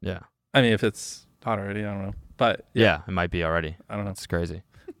 Yeah. Yeah. I mean, if it's not already, I don't know. But yeah, it might be already. I don't know. It's crazy.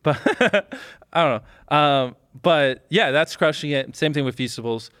 But I don't know. But yeah, that's crushing it. Same thing with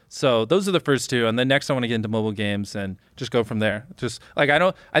Feastables. So those are the first two. And then next I want to get into mobile games and just go from there. Just like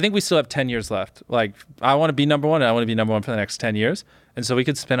I think we still have 10 years left. Like I want to be number one and I want to be number one for the next 10 years. And so we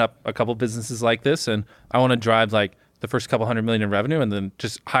could spin up a couple businesses like this. And I want to drive like the first couple $100 million in revenue and then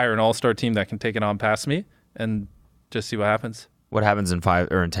just hire an all-star team that can take it on past me and just see what happens. What happens in 5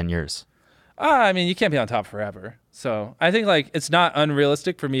 or in 10 years? I mean, you can't be on top forever. So I think like it's not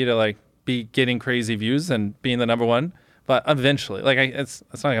unrealistic for me to like be getting crazy views and being the number one, but eventually, like it's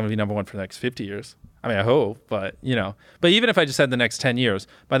not going to be number one for the next 50 years. I mean, I hope, but but even if I just had the next 10 years,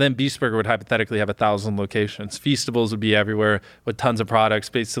 by then Beast Burger would hypothetically have 1,000 locations. Feastables would be everywhere with tons of products,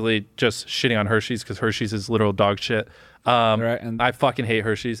 basically just shitting on Hershey's because Hershey's is literal dog shit. Right, and I fucking hate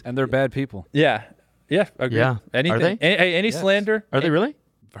Hershey's. And they're bad people. Yeah. Agree. Yeah. Anything. Are they? Any slander? Are they really?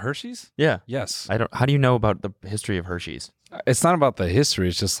 Hershey's? Yeah. Yes. How do you know about the history of Hershey's? It's not about the history.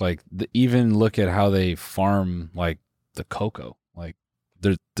 It's just like even look at how they farm like the cocoa. Like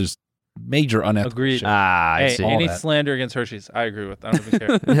there's major unethical Agreed. shit. I see. Any slander against Hershey's, I agree with. I don't even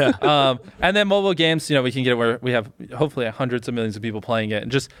care. Yeah. And then mobile games, we can get it where we have hopefully hundreds of millions of people playing it and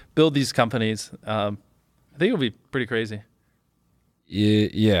just build these companies. I think it'll be pretty crazy.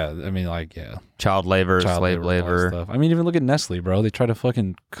 Yeah. I mean, Child labor, slave all that labor. stuff. I mean, even look at Nestle, bro. They try to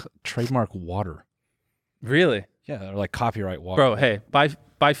fucking trademark water. Really? Yeah, or like copyright water. Bro, hey, buy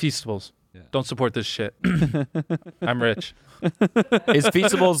Feastables. Yeah. Don't support this shit. I'm rich. Is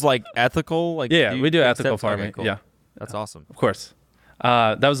Feastables like ethical? Like yeah, we do ethical farming. Okay, cool. Yeah, that's awesome. Of course.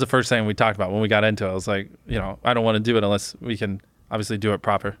 That was the first thing we talked about when we got into it. I was like, I don't want to do it unless we can obviously do it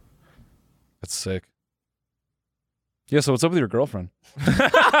proper. That's sick. Yeah, so what's up with your girlfriend? All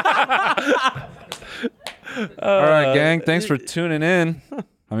right, gang. Thanks for tuning in.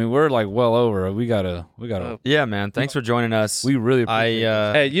 I mean, we're like well over. We gotta. Yeah, man. Thanks for joining us. We really appreciate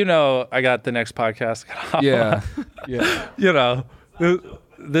it. Hey, you know, I got the next podcast. Yeah. Yeah. You know,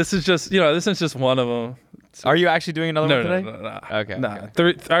 this is just one of them. Are you actually doing another one today? No. Okay. Nah,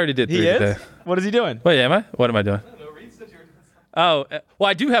 okay. I already did 3 He today. is? What is he doing? Wait, am I? What am I doing? Oh, well,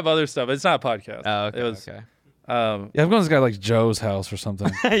 I do have other stuff. It's not a podcast. Oh, okay. It was, okay. Yeah, I'm going to this guy like Joe's house or something.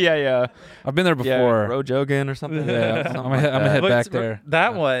 yeah. I've been there Yeah, before. Rojogan or something. Yeah, I'm gonna head But back there.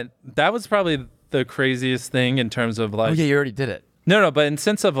 That one, that was probably the craziest thing in terms of like. Oh yeah, you already did it. No, but in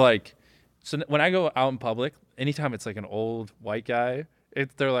sense of like, so when I go out in public, anytime it's like an old white guy,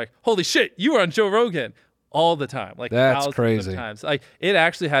 they're like, "Holy shit, you were on Joe Rogan." All the time, like That's thousands crazy. of times. Like it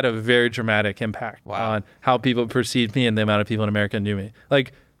actually had a very dramatic impact on how people perceived me and the amount of people in America knew me.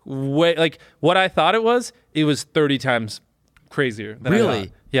 Like what I thought it was 30 times crazier than I Really?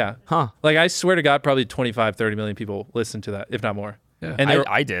 thought. Yeah. Huh. Like I swear to God, probably 25, 30 million people listened to that, if not more. Yeah. And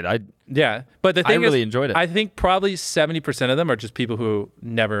I did. yeah. But the thing really is, enjoyed it. I think probably 70% of them are just people who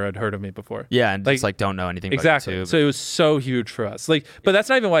never had heard of me before. Yeah, and Like- just like don't know anything Exactly. about YouTube. So it was so huge for us. Like, but that's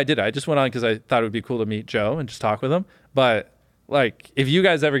not even why I did it. I just went on because I thought it would be cool to meet Joe and just talk with him. But like, if you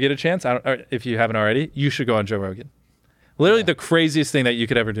guys ever get a chance, or if you haven't already, you should go on Joe Rogan. Literally the craziest thing that you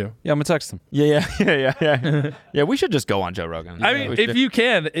could ever do. Yeah, I'm gonna text him. Yeah. Yeah, we should just go on Joe Rogan. I Yeah, mean, we if should. you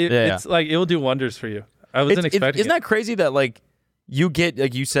can, Yeah. it's like it will do wonders for you. I wasn't expecting Isn't that crazy that like you get,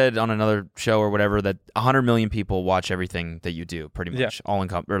 like you said on another show or whatever, that 100 million people watch everything that you do pretty much Yeah. all in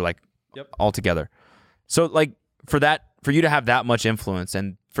or like Yep. all together. So like for you to have that much influence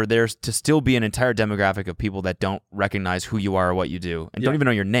and for there to still be an entire demographic of people that don't recognize who you are or what you do and don't Yeah. even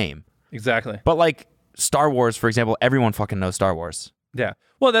know your name. Exactly. But like Star Wars, for example, everyone fucking knows Star Wars. Yeah.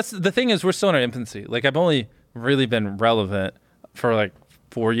 Well, that's the thing is we're still in our infancy. Like I've only really been relevant for like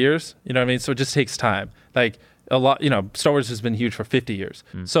 4 years. You know what I mean? So it just takes time. Like a lot, Star Wars has been huge for 50 years.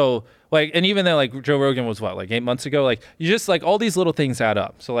 So like, and even then like Joe Rogan was what, like 8 months ago, like you just like all these little things add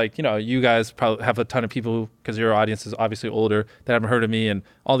up. So like, you guys probably have a ton of people because your audience is obviously older that haven't heard of me and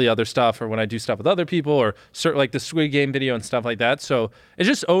all the other stuff, or when I do stuff with other people or like the Squid Game video and stuff like that. So it's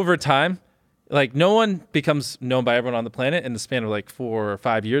just over time. Like no one becomes known by everyone on the planet in the span of like 4 or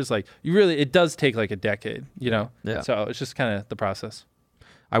 5 years. Like it does take like a decade, Yeah. So it's just kind of the process.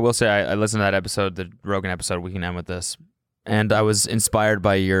 I will say I listened to that episode, the Rogan episode. We can end with this, and I was inspired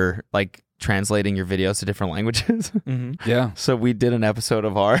by your like translating your videos to different languages. Yeah. So we did an episode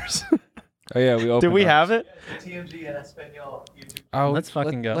of ours. Oh yeah, we opened. Did we ours. have it? TMG and Espanol YouTube. Oh, Let's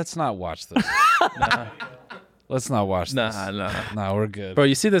fucking go. Let's not watch this. Let's not watch this. Nah. Nah, we're good. Bro,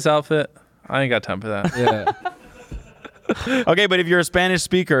 you see this outfit? I ain't got time for that. Yeah. Okay, but if you're a Spanish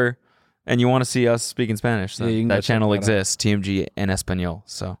speaker and you want to see us speaking Spanish, then Yeah, you can go that check channel that out. exists, TMG en Espanol.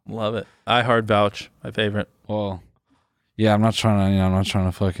 So Love it. I hard vouch. My favorite. Well, yeah, I'm not trying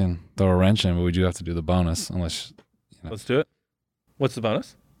to fucking throw a wrench in, but we do have to do the bonus unless Let's do it. What's the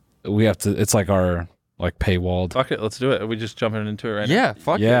bonus? we have to. It's like our like paywalled. Fuck it. Let's do it. Are we just jumping into it right now? yeah,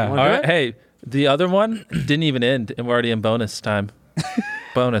 fuck Yeah. it. All Wanna do right. it? Hey, the other one didn't even end, and we're already in bonus time.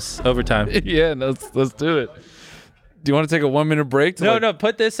 Bonus overtime. Yeah, let's do it. Do you want to take a 1 minute break? To No.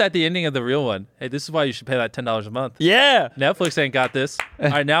 Put this at the ending of the real one. Hey, this is why you should pay that $10 a month. Yeah, Netflix ain't got this. All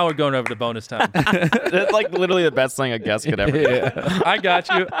right, now we're going over to bonus time. that's like literally the best thing a guest could ever do. Yeah. I got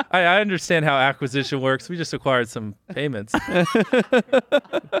you. I understand how acquisition works. We just acquired some payments.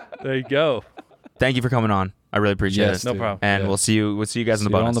 There you go. Thank you for coming on. I really appreciate Yes, it. No dude. problem. And Yeah. we'll see you guys in the See you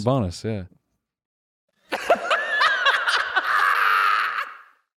bonus. on the bonus. Yeah.